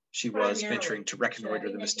 She was venturing to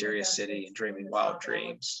reconnoiter the mysterious city and dreaming wild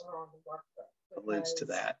dreams. Alludes to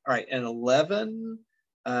that. All right, and 11,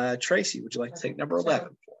 Tracy, would you like to take number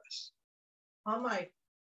 11 for us? On my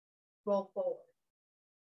roll forward,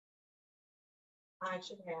 I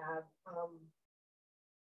should have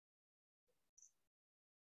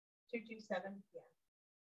 227.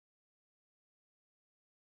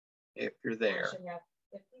 Yeah. If you're there. I should have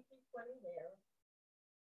 50 through 20 there,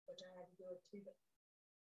 which I had to do it too.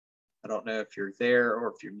 I don't know if you're there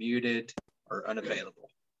or if you're muted or unavailable.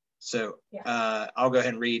 So I'll go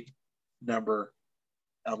ahead and read number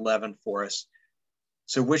 11 for us.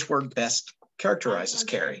 So which word best characterizes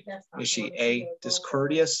Carrie? Is she A,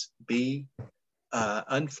 discourteous, B,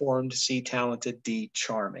 unformed, C, talented, D,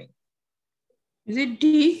 charming? Is it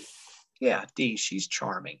D? Yeah, D, she's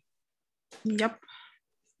charming. Yep.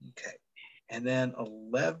 Okay. And then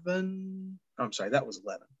 11, I'm sorry, that was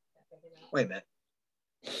 11. Wait a minute.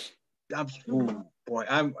 I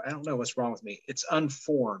don't know what's wrong with me. It's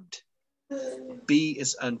unformed. B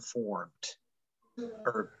is unformed.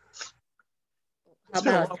 Or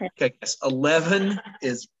okay, yes. 11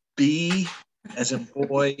 is B as in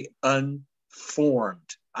boy,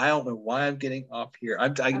 unformed. I don't know why I'm getting off here.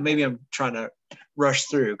 Maybe I'm trying to rush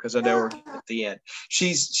through because I know we're at the end.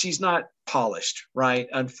 She's not polished, right?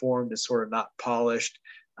 Unformed is sort of not polished.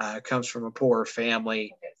 Comes from a poor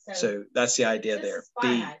family. So that's the idea there.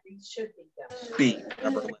 B,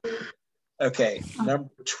 number 11. Okay, number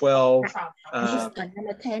 12.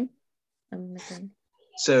 Number 10.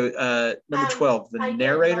 So number 12, the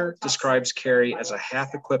narrator describes Carrie as a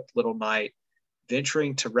half-equipped little knight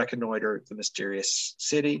venturing to reconnoiter the mysterious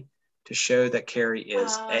city to show that Carrie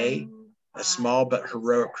is A, small but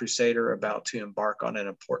heroic crusader about to embark on an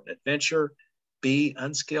important adventure, B,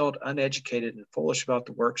 unskilled, uneducated, and foolish about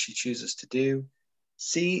the work she chooses to do,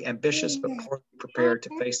 C, ambitious but poorly prepared to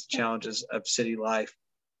face the challenges of city life,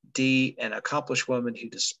 D, an accomplished woman who,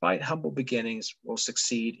 despite humble beginnings, will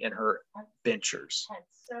succeed in her ventures.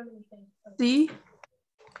 C.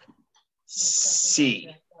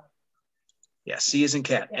 C. Yeah, C is in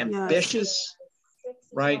cat. Ambitious,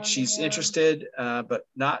 right? She's interested, but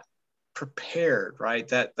not prepared, right?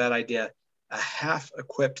 That idea, a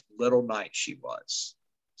half-equipped little knight she was.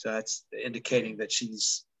 So that's indicating that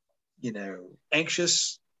she's,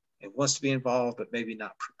 anxious and wants to be involved, but maybe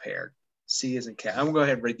not prepared. C is in cat. I'm gonna go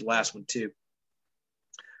ahead and read the last one too.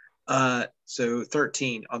 So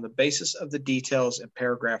 13, on the basis of the details in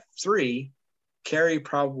paragraph 3, Carrie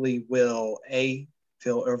probably will A,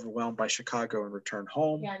 feel overwhelmed by Chicago and return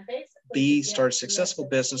home, B, start a successful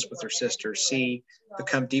business with her sister, C,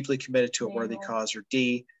 become deeply committed to a worthy cause, or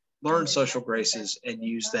D, learn social graces and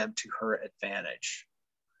use them to her advantage.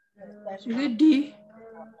 Is it D?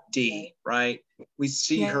 D, right? We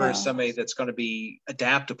see her as somebody that's going to be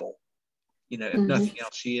adaptable. If nothing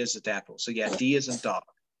else, she is adaptable. So yeah, D is in dog.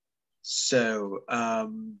 So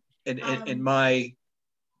in my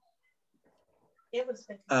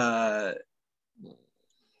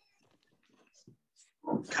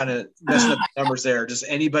kind of messing up the numbers there. Does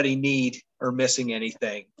anybody need or missing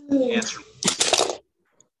anything? Answer.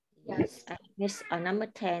 Yes, I missed number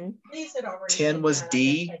 10. 10 was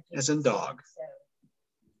D as in dog.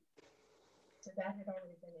 So that had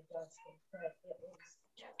already been adjusted, but it was.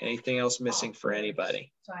 Anything else missing for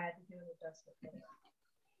anybody? So I had to do an adjustment for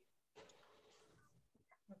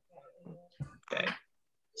that. Okay,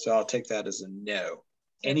 so I'll take that as a no.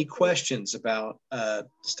 Any questions about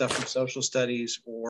stuff from social studies or